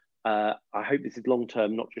Democrats, I hope this is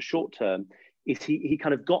long-term, not just short-term, is he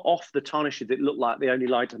kind of got off the tarnishes that looked like they only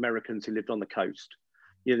lied to Americans who lived on the coast.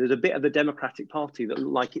 There's a bit of the Democratic Party that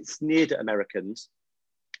looked like it sneered at Americans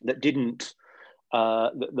that didn't,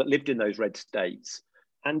 that lived in those red states.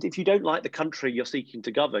 And if you don't like the country you're seeking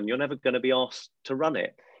to govern, you're never going to be asked to run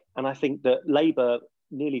it. And I think that Labour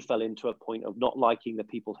nearly fell into a point of not liking the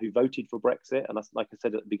people who voted for Brexit. And like I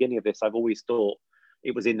said at the beginning of this, I've always thought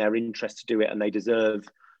it was in their interest to do it, and they deserve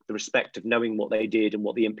the respect of knowing what they did and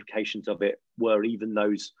what the implications of it were, even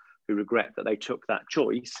those who regret that they took that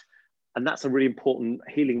choice. And that's a really important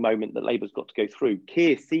healing moment that Labour's got to go through.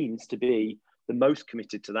 Keir seems to be the most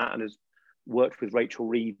committed to that and has worked with Rachel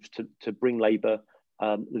Reeves to bring Labour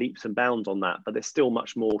leaps and bounds on that. But there's still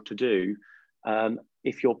much more to do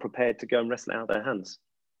if you're prepared to go and wrestle it out of their hands.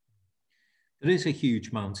 There is a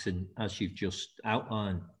huge mountain, as you've just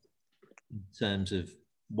outlined, in terms of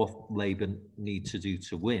what Labour need to do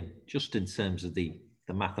to win, just in terms of the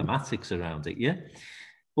mathematics around it, yeah?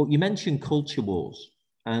 But you mentioned culture wars,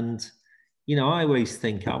 and, I always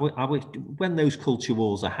think, when those culture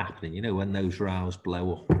wars are happening, when those rows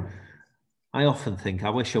blow up, I often think, I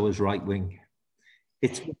wish I was right-wing.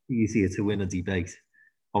 It's much easier to win a debate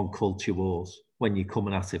on culture wars when you're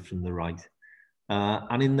coming at it from the right.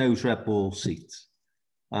 And in those red wall seats,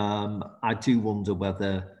 I do wonder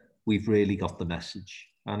whether we've really got the message.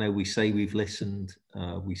 I know we say we've listened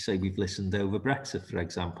over Brexit, for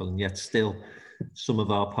example, and yet still some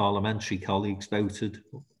of our parliamentary colleagues voted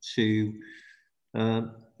to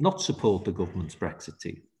not support the government's Brexit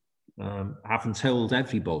deal, having told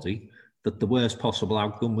everybody that the worst possible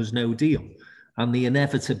outcome was no deal. And the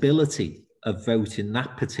inevitability of voting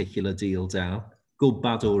that particular deal down, good,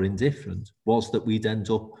 bad or indifferent, was that we'd end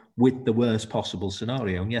up with the worst possible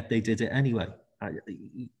scenario, and yet they did it anyway.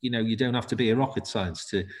 You don't have to be a rocket scientist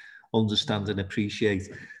to understand and appreciate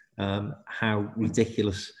how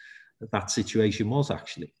ridiculous that situation was,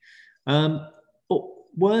 actually. But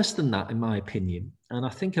worse than that, in my opinion, and I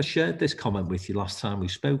think I shared this comment with you last time we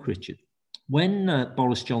spoke, Richard, when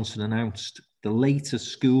Boris Johnson announced the latest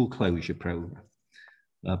school closure programme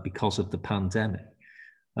because of the pandemic,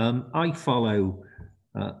 I follow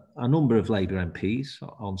a number of Labour MPs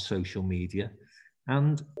on social media,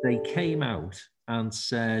 and they came out and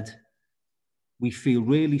said, we feel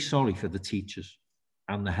really sorry for the teachers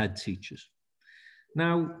and the head teachers.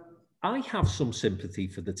 Now, I have some sympathy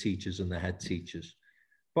for the teachers and the head teachers,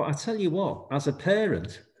 but I tell you what, as a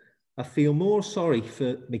parent, I feel more sorry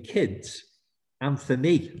for my kids and for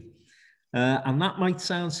me. And that might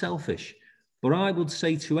sound selfish, but I would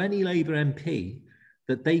say to any Labour MP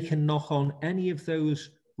that they can knock on any of those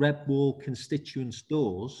red wall constituents'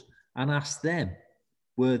 doors and ask them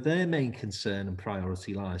where their main concern and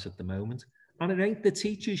priority lies at the moment. And it ain't the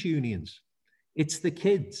teachers' unions, it's the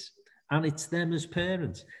kids, and it's them as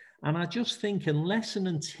parents. And I just think unless and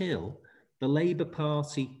until the Labour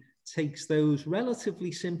Party takes those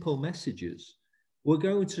relatively simple messages, we're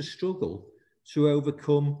going to struggle to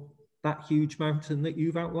overcome that huge mountain that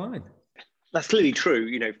you've outlined. That's clearly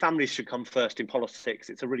true. Families should come first in politics.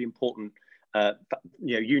 It's a really important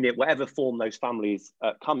unit, whatever form those families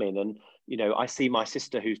come in. And, I see my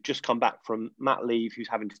sister who's just come back from mat leave, who's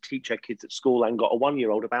having to teach her kids at school and got a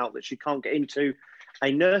 1-year-old about that she can't get into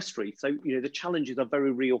a nursery. So, the challenges are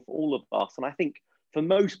very real for all of us. And I think for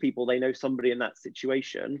most people, they know somebody in that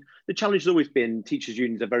situation. The challenge has always been teachers'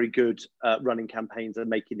 unions are very good at running campaigns and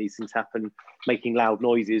making these things happen, making loud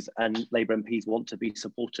noises, and Labour MPs want to be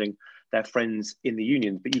supporting their friends in the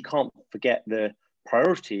unions. But you can't forget the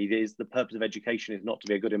priority is the purpose of education is not to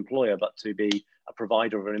be a good employer, but to be a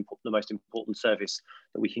provider of the most important service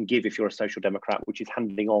that we can give if you're a social democrat, which is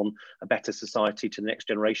handing on a better society to the next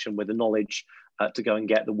generation with the knowledge to go and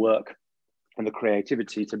get the work and the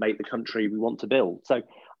creativity to make the country we want to build. So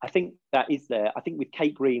I think that is there. I think with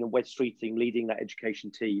Kate Green and Wes Streeting leading that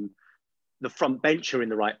education team, the front bench are in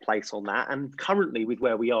the right place on that. And currently with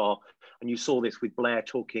where we are, and you saw this with Blair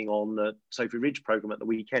talking on the Sophie Ridge programme at the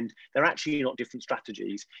weekend, they're actually not different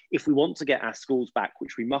strategies. If we want to get our schools back,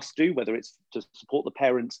 which we must do, whether it's to support the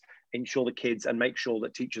parents, ensure the kids, and make sure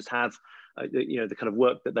that teachers have the kind of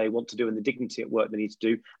work that they want to do and the dignity at work they need to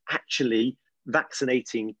do, actually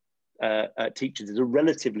vaccinating teachers is a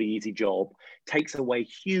relatively easy job, takes away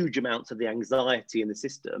huge amounts of the anxiety in the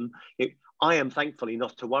system. I am thankfully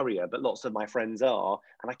not a worrier, but lots of my friends are,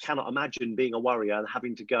 and I cannot imagine being a worrier and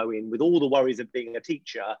having to go in with all the worries of being a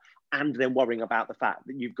teacher and then worrying about the fact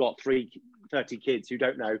that you've got 30 kids who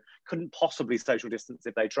don't know, couldn't possibly social distance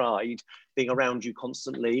if they tried, being around you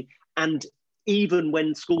constantly. And even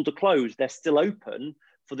when schools are closed, they're still open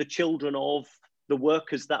for the children of the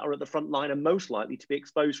workers that are at the front line and most likely to be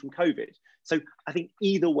exposed from COVID. So I think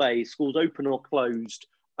either way, schools open or closed,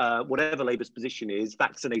 whatever Labour's position is,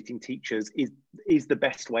 vaccinating teachers is the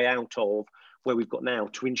best way out of where we've got now,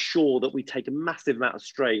 to ensure that we take a massive amount of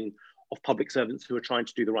strain of public servants who are trying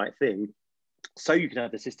to do the right thing, so you can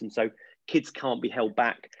have the system so kids can't be held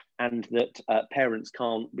back, and that parents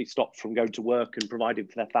can't be stopped from going to work and providing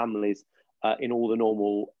for their families in all the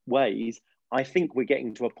normal ways. I think we're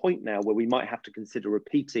getting to a point now where we might have to consider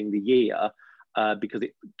repeating the year because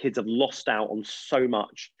kids have lost out on so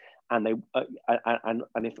much, and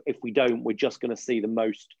if we don't, we're just going to see the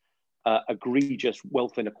most egregious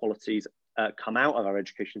wealth inequalities come out of our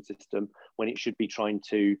education system, when it should be trying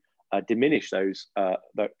to diminish those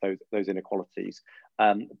inequalities.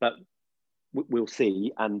 But we'll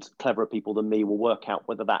see, and cleverer people than me will work out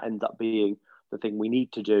whether that ends up being the thing we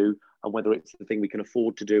need to do, and whether it's the thing we can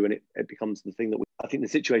afford to do, and it becomes the thing that I think the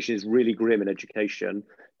situation is really grim in education.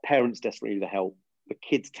 Parents desperately need the help. The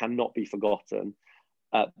kids cannot be forgotten.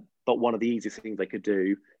 But one of the easiest things they could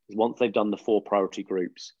do is, once they've done the 4 priority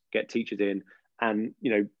groups, get teachers in. And,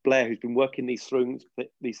 Blair, who's been working these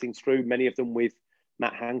things through, many of them with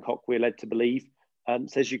Matt Hancock, we're led to believe,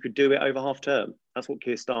 says you could do it over half term. That's what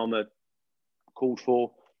Keir Starmer called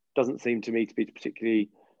for. Doesn't seem to me to be particularly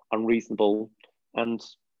unreasonable. And,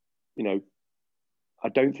 I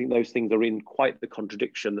don't think those things are in quite the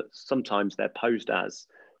contradiction that sometimes they're posed as,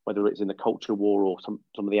 whether it's in the culture war or some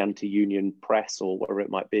of the anti-union press or whatever it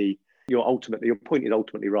might be. Your point is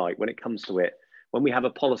ultimately right. When it comes to it, when we have a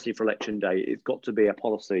policy for election day, it's got to be a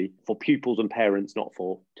policy for pupils and parents, not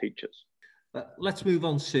for teachers. Let's move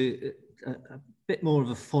on to a bit more of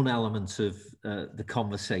a fun element of the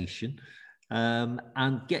conversation,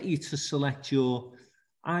 and get you to select your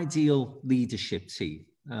ideal leadership team.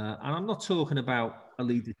 And I'm not talking about a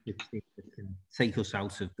leadership team that can take us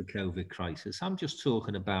out of the COVID crisis. I'm just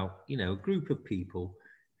talking about, a group of people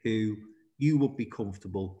who you would be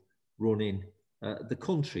comfortable running the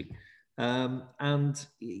country. And,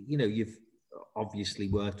 you've obviously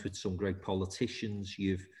worked with some great politicians.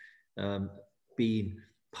 You've been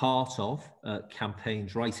part of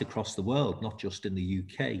campaigns right across the world, not just in the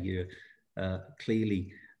UK. You're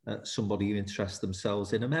clearly somebody who interests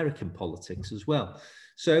themselves in American politics as well.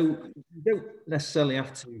 So you don't necessarily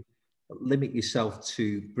have to limit yourself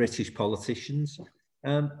to British politicians.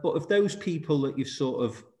 But of those people that you've sort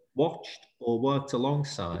of watched or worked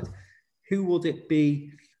alongside, who would it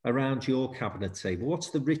be around your cabinet table? What's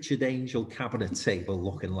the Richard Angell cabinet table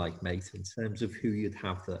looking like, mate, in terms of who you'd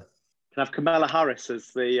have there? Can I have Kamala Harris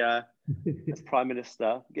as the as Prime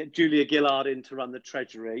Minister? Get Julia Gillard in to run the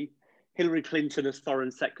Treasury. Hillary Clinton as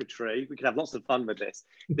Foreign Secretary. We could have lots of fun with this.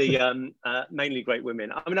 The mainly great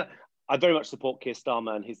women. I mean, I very much support Keir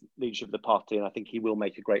Starmer and his leadership of the party, and I think he will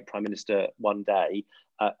make a great Prime Minister one day.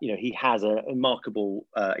 He has a remarkable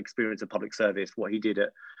experience of public service. What he did at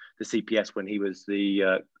the CPS when he was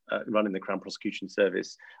running the Crown Prosecution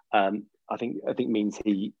Service, I think means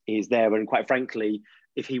he is there. And quite frankly,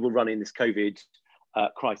 if he were running this COVID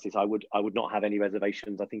crisis, I would not have any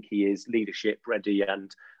reservations. I think he is leadership ready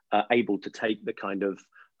and able to take the kind of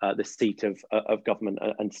the seat of government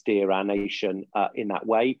and steer our nation in that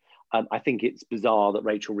way. I think it's bizarre that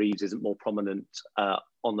Rachel Reeves isn't more prominent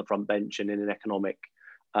on the front bench and in an economic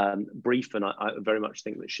brief, and I very much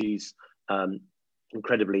think that she's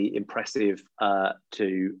incredibly impressive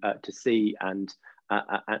to see and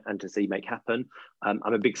to see make happen.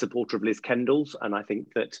 I'm a big supporter of Liz Kendall's, and I think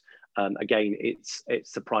that again, it's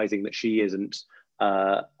surprising that she isn't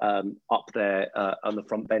up there on the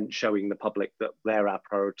front bench, showing the public that they're our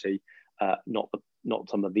priority, not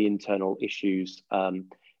some of the internal issues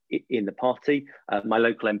in the party. My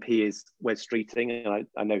local MP is Wes Streeting, and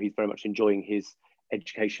I know he's very much enjoying his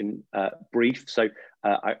education brief. So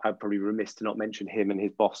I'd probably be remiss to not mention him and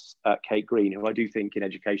his boss, Kate Green, who I do think in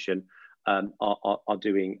education are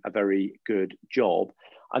doing a very good job.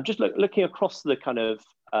 I'm just looking across the kind of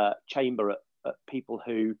chamber at people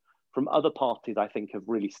who, from other parties, I think have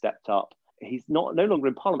really stepped up. He's no longer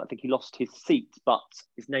in Parliament. I think he lost his seat, but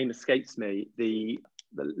his name escapes me. The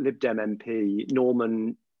Lib Dem MP,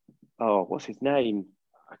 Norman, oh, what's his name?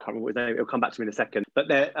 I can't remember his name. It'll come back to me in a second. But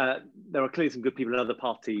there are clearly some good people in other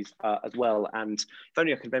parties as well. And if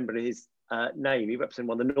only I can remember his name, he represented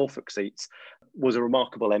one of the Norfolk seats, was a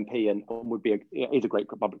remarkable MP and is a great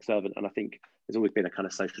public servant. And I think there's always been a kind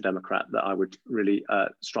of social democrat that I would really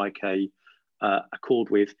strike a chord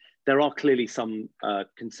with. There are clearly some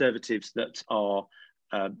conservatives that are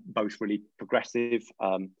both really progressive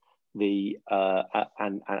and brilliant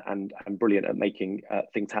at making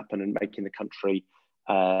things happen and making the country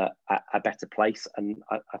a better place. And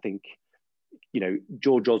I think,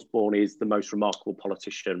 George Osborne is the most remarkable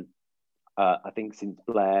politician, I think, since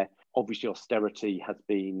Blair. Obviously, austerity has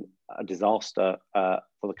been a disaster for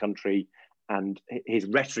the country, and his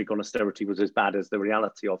rhetoric on austerity was as bad as the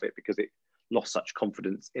reality of it because it lost such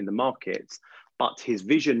confidence in the markets. But his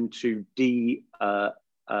vision to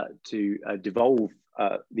devolve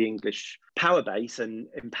the English power base and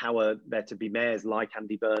empower there to be mayors like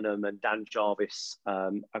Andy Burnham and Dan Jarvis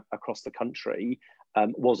across the country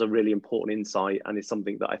was a really important insight, and is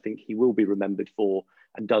something that I think he will be remembered for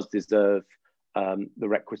and does deserve the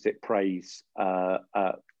requisite praise to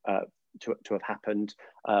have happened,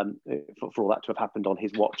 for all that to have happened on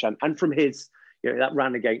his watch, and from his, that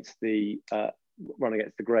ran against the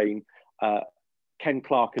grain. Ken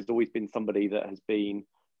Clarke has always been somebody that has been,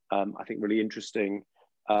 I think, really interesting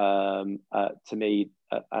to me,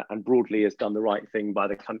 and broadly has done the right thing by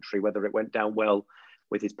the country, whether it went down well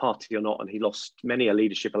with his party or not. And he lost many a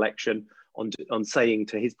leadership election on saying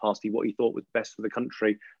to his party what he thought was best for the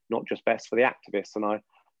country, not just best for the activists. And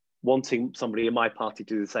wanting somebody in my party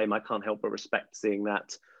to do the same, I can't help but respect seeing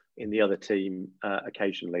that in the other team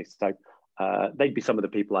occasionally. So they'd be some of the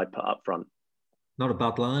people I'd put up front. Not a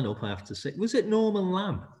bad lineup, I have to say. Was it Norman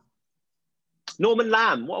Lamb? Norman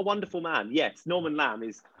Lamb, what a wonderful man. Yes, Norman Lamb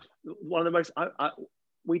is one of the most...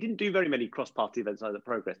 we didn't do very many cross-party events like the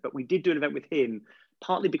Progress, but we did do an event with him,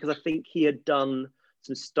 partly because I think he had done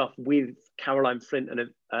some stuff with Caroline Flint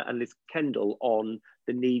and Liz Kendall on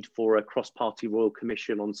the need for a cross-party Royal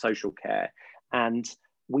Commission on social care. And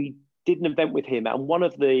we did an event with him, and one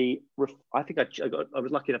of the, I think I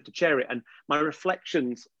was lucky enough to chair it, and my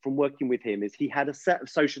reflections from working with him is he had a set of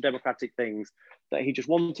social democratic things that he just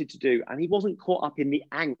wanted to do, and he wasn't caught up in the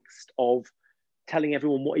angst of telling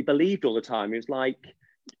everyone what he believed all the time. He was like,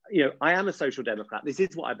 I am a social democrat, this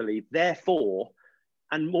is what I believe, therefore,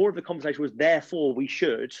 and more of the conversation was therefore we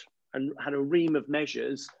should, and had a ream of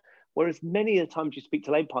measures, whereas many of the times you speak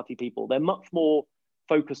to Labour Party people, they're much more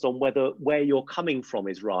focused on where you're coming from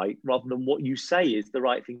is right, rather than what you say is the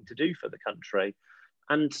right thing to do for the country.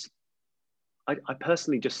 And I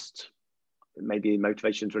personally just, maybe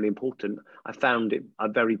motivation is really important. I found it a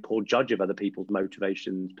very poor judge of other people's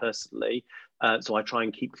motivations personally. So I try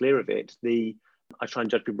and keep clear of it. I try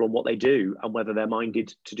and judge people on what they do and whether they're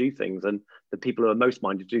minded to do things. And the people who are most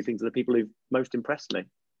minded to do things are the people who've most impressed me.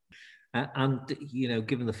 And,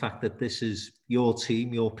 given the fact that this is your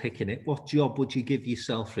team, you're picking it, what job would you give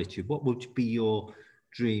yourself, Richard? What would be your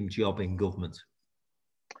dream job in government?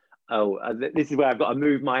 Oh, this is where I've got to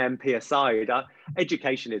move my MP aside.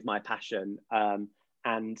 Education is my passion. And,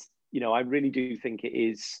 I really do think it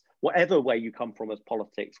is, whatever way you come from as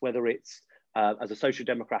politics, whether it's as a social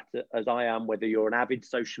democrat as I am, whether you're an avid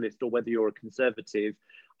socialist or whether you're a conservative,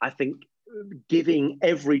 I think giving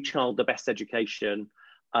every child the best education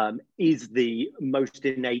is the most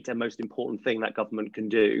innate and most important thing that government can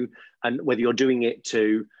do. And whether you're doing it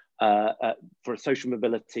for social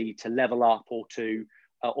mobility, to level up, or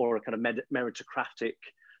a kind of meritocratic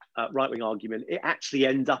right-wing argument, it actually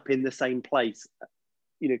ends up in the same place.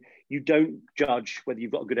 You don't judge whether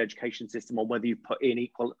you've got a good education system on whether you've put in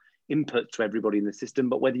equal input to everybody in the system,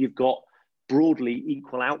 but whether you've got broadly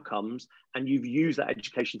equal outcomes and you've used that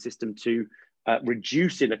education system to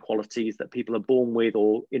reduce inequalities that people are born with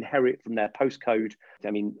or inherit from their postcode.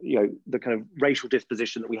 I mean, the kind of racial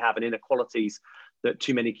disposition that we have and inequalities that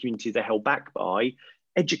too many communities are held back by.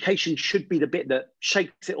 Education should be the bit that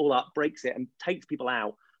shakes it all up, breaks it, and takes people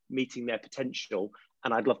out meeting their potential.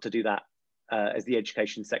 And I'd love to do that as the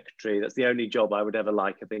education secretary. That's the only job I would ever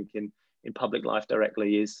like, I think, in public life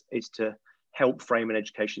directly, is to help frame an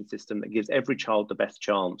education system that gives every child the best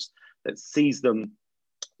chance, that sees them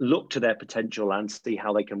look to their potential and see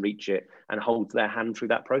how they can reach it, and holds their hand through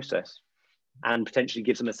that process, and potentially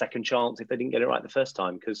gives them a second chance if they didn't get it right the first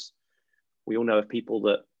time, because we all know of people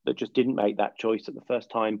that just didn't make that choice at the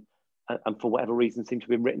first time and for whatever reason seem to have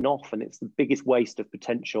been written off. And it's the biggest waste of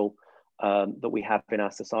potential that we have in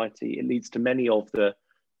our society. It leads to many of the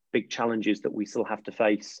big challenges that we still have to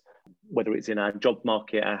face, whether it's in our job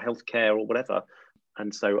market, our healthcare, or whatever.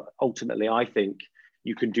 And so ultimately, I think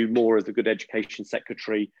you can do more as a good education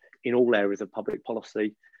secretary in all areas of public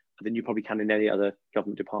policy than you probably can in any other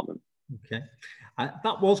government department. Okay.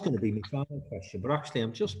 That was going to be my final question, but actually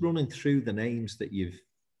I'm just running through the names that you've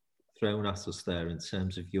thrown at us there in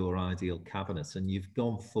terms of your ideal cabinet, and you've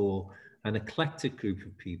gone for an eclectic group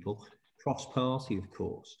of people, cross-party, of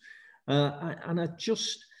course.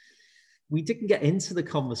 We didn't get into the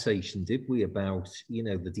conversation, did we, about, you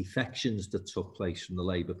know, the defections that took place from the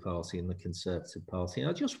Labour Party and the Conservative Party? And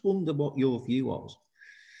I just wonder what your view of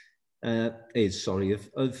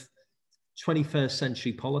 21st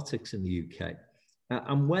century politics in the UK,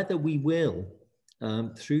 and whether we will,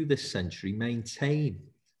 through this century, maintain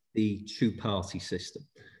the two-party system.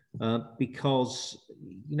 Because,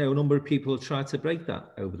 you know, a number of people have tried to break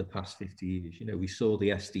that over the past 50 years. You know, we saw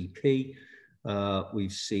the SDP,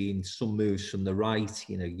 we've seen some moves from the right,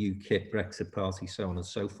 you know, UKIP, Brexit Party, so on and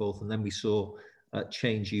so forth. And then we saw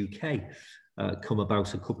Change UK come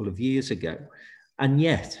about a couple of years ago. And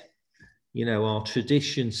yet, you know, our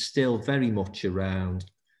tradition's still very much around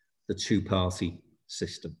the two-party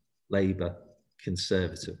system, Labour,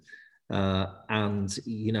 Conservative. And,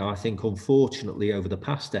 you know, I think, unfortunately, over the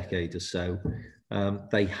past decade or so,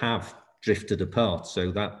 they have drifted apart.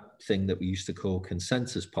 So that thing that we used to call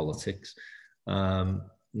consensus politics no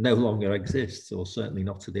longer exists, or certainly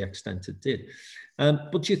not to the extent it did.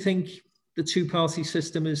 But do you think the two-party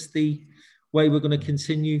system is the way we're going to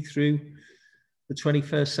continue through the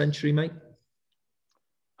 21st century, mate?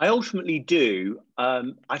 I ultimately do.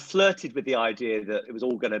 I flirted with the idea that it was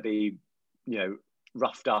all going to be, you know,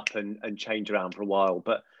 roughed up and change around for a while,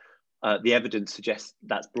 but the evidence suggests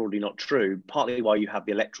that's broadly not true. Partly why you have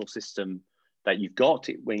the electoral system that you've got,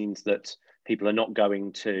 it means that people are not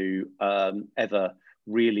going to ever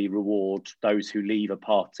really reward those who leave a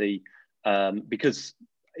party, because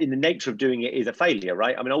in the nature of doing it is a failure,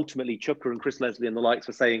 right? I mean, ultimately, Chuka and Chris Leslie and the likes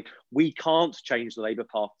were saying, we can't change the Labour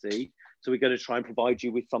Party, so we're going to try and provide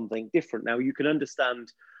you with something different. Now, you can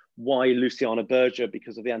understand why Luciana Berger,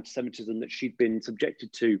 because of the anti-Semitism that she'd been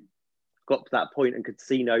subjected to, got to that point and could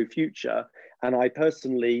see no future. And I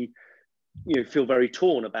personally, you know, feel very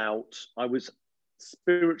torn about, I was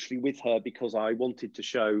spiritually with her because I wanted to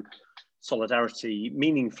show solidarity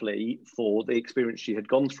meaningfully for the experience she had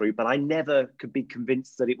gone through, but I never could be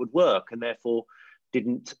convinced that it would work, and therefore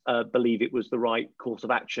didn't believe it was the right course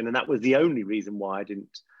of action. And that was the only reason why I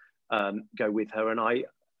didn't go with her. And I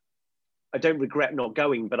don't regret not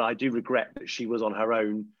going, but I do regret that she was on her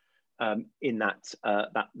own in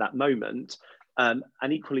that moment. And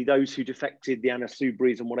equally, those who defected, the Anna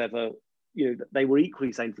Soubries and whatever, you know, they were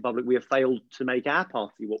equally saying to the public, we have failed to make our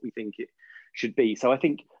party what we think it should be. So I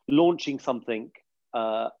think launching something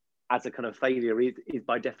as a kind of failure is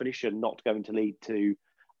by definition not going to lead to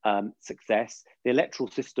success. The electoral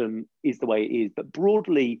system is the way it is, but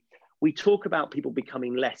broadly, we talk about people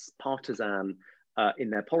becoming less partisan in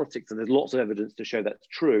their politics, and there's lots of evidence to show that's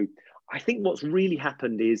true. I think what's really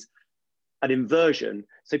happened is an inversion.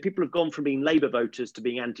 So people have gone from being Labour voters to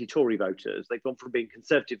being anti-Tory voters. They've gone from being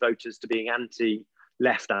Conservative voters to being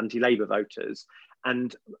anti-left, anti-Labour voters.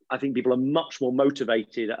 And I think people are much more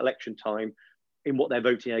motivated at election time in what they're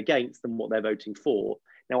voting against than what they're voting for.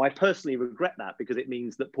 Now, I personally regret that, because it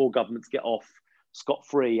means that poor governments get off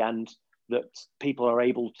scot-free, and that people are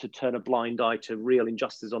able to turn a blind eye to real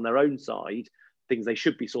injustice on their own side, things they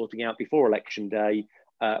should be sorting out before election day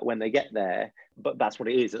when they get there. But that's what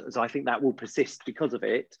it is. So I think that will persist because of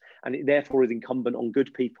it. And it therefore is incumbent on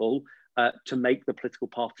good people to make the political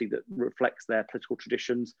party that reflects their political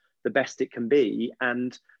traditions the best it can be.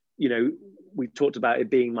 And, you know, we talked about it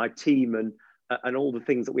being my team and all the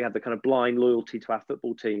things that we have, the kind of blind loyalty to our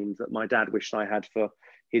football teams that my dad wished I had for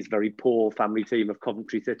his very poor family team of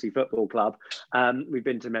Coventry City Football Club. We've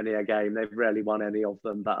been to many a game. They've rarely won any of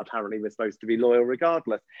them, but apparently we're supposed to be loyal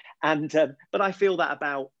regardless. And but I feel that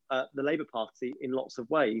about the Labour Party in lots of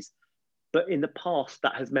ways. But in the past,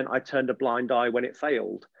 that has meant I turned a blind eye when it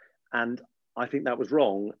failed. And I think that was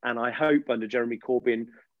wrong. And I hope under Jeremy Corbyn,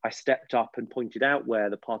 I stepped up and pointed out where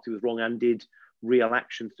the party was wrong and did real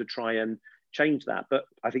actions to try and change that. But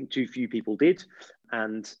I think too few people did.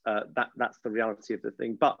 And that's the reality of the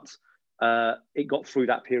thing. But it got through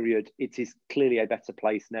that period. It is clearly a better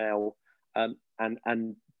place now.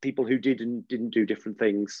 And people who did and didn't do different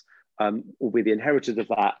things will be the inheritors of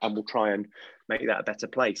that, and will try and make that a better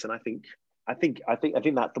place. And I think I think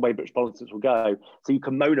that's the way British politics will go. So you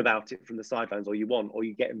can moan about it from the sidelines all you want, or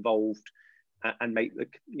you get involved and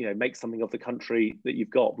make something of the country that you've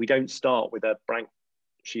got. We don't start with a blank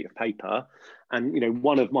sheet of paper. And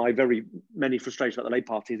one of my very many frustrations about the Labour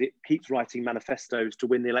Party is it keeps writing manifestos to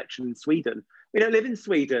win the election in Sweden. We don't live in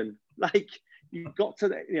Sweden. Like, you've got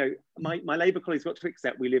to, my Labour colleagues got to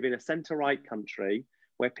accept we live in a centre-right country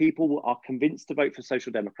where people are convinced to vote for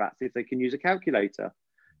Social Democrats if they can use a calculator.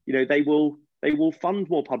 They will fund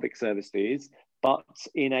more public services, but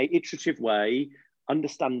in a iterative way,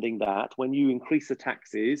 understanding that when you increase the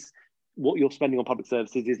taxes, what you're spending on public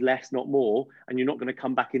services is less, not more, and you're not going to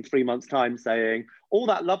come back in 3 months' time saying all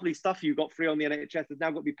that lovely stuff you got free on the NHS has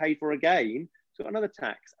now got to be paid for again, so another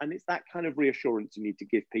tax. And it's that kind of reassurance you need to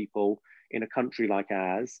give people in a country like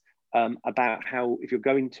ours, about how, if you're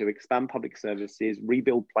going to expand public services,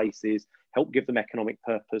 rebuild places, help give them economic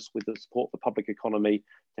purpose with the support of the public economy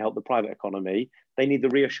to help the private economy, they need the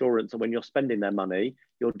reassurance that when you're spending their money,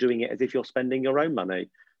 you're doing it as if you're spending your own money.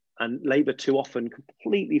 And Labour too often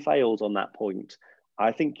completely fails on that point.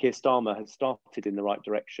 I think Keir Starmer has started in the right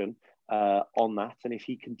direction on that. And if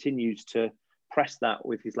he continues to press that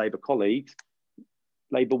with his Labour colleagues,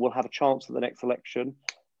 Labour will have a chance at the next election.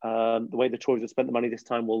 The way the Tories have spent the money this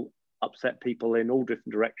time will upset people in all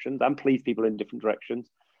different directions and please people in different directions.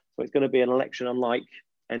 So it's going to be an election unlike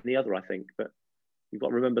any other, I think. But you've got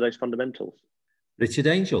to remember those fundamentals. Richard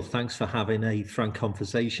Angell, thanks for having a frank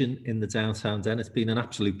conversation in the Downtown Den. It's been an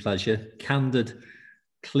absolute pleasure. Candid,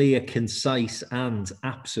 clear, concise, and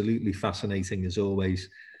absolutely fascinating as always.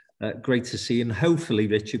 Great to see you. And hopefully,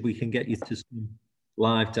 Richard, we can get you to some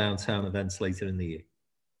live downtown events later in the year.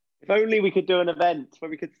 If only we could do an event where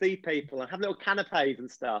we could see people and have little canapes and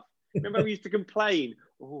stuff. Remember we used to complain,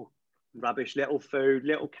 oh, rubbish, little food,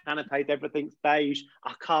 little canapes, everything's beige.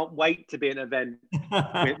 I can't wait to be at an event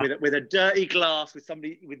with a dirty glass with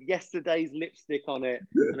somebody with yesterday's lipstick on it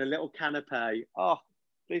and a little canapé. Oh,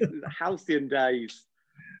 this is halcyon days.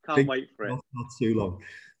 Can't wait for it. Not too long.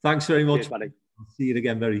 Thanks very much. Cheers, buddy. I'll see you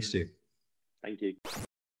again very soon. Thank you.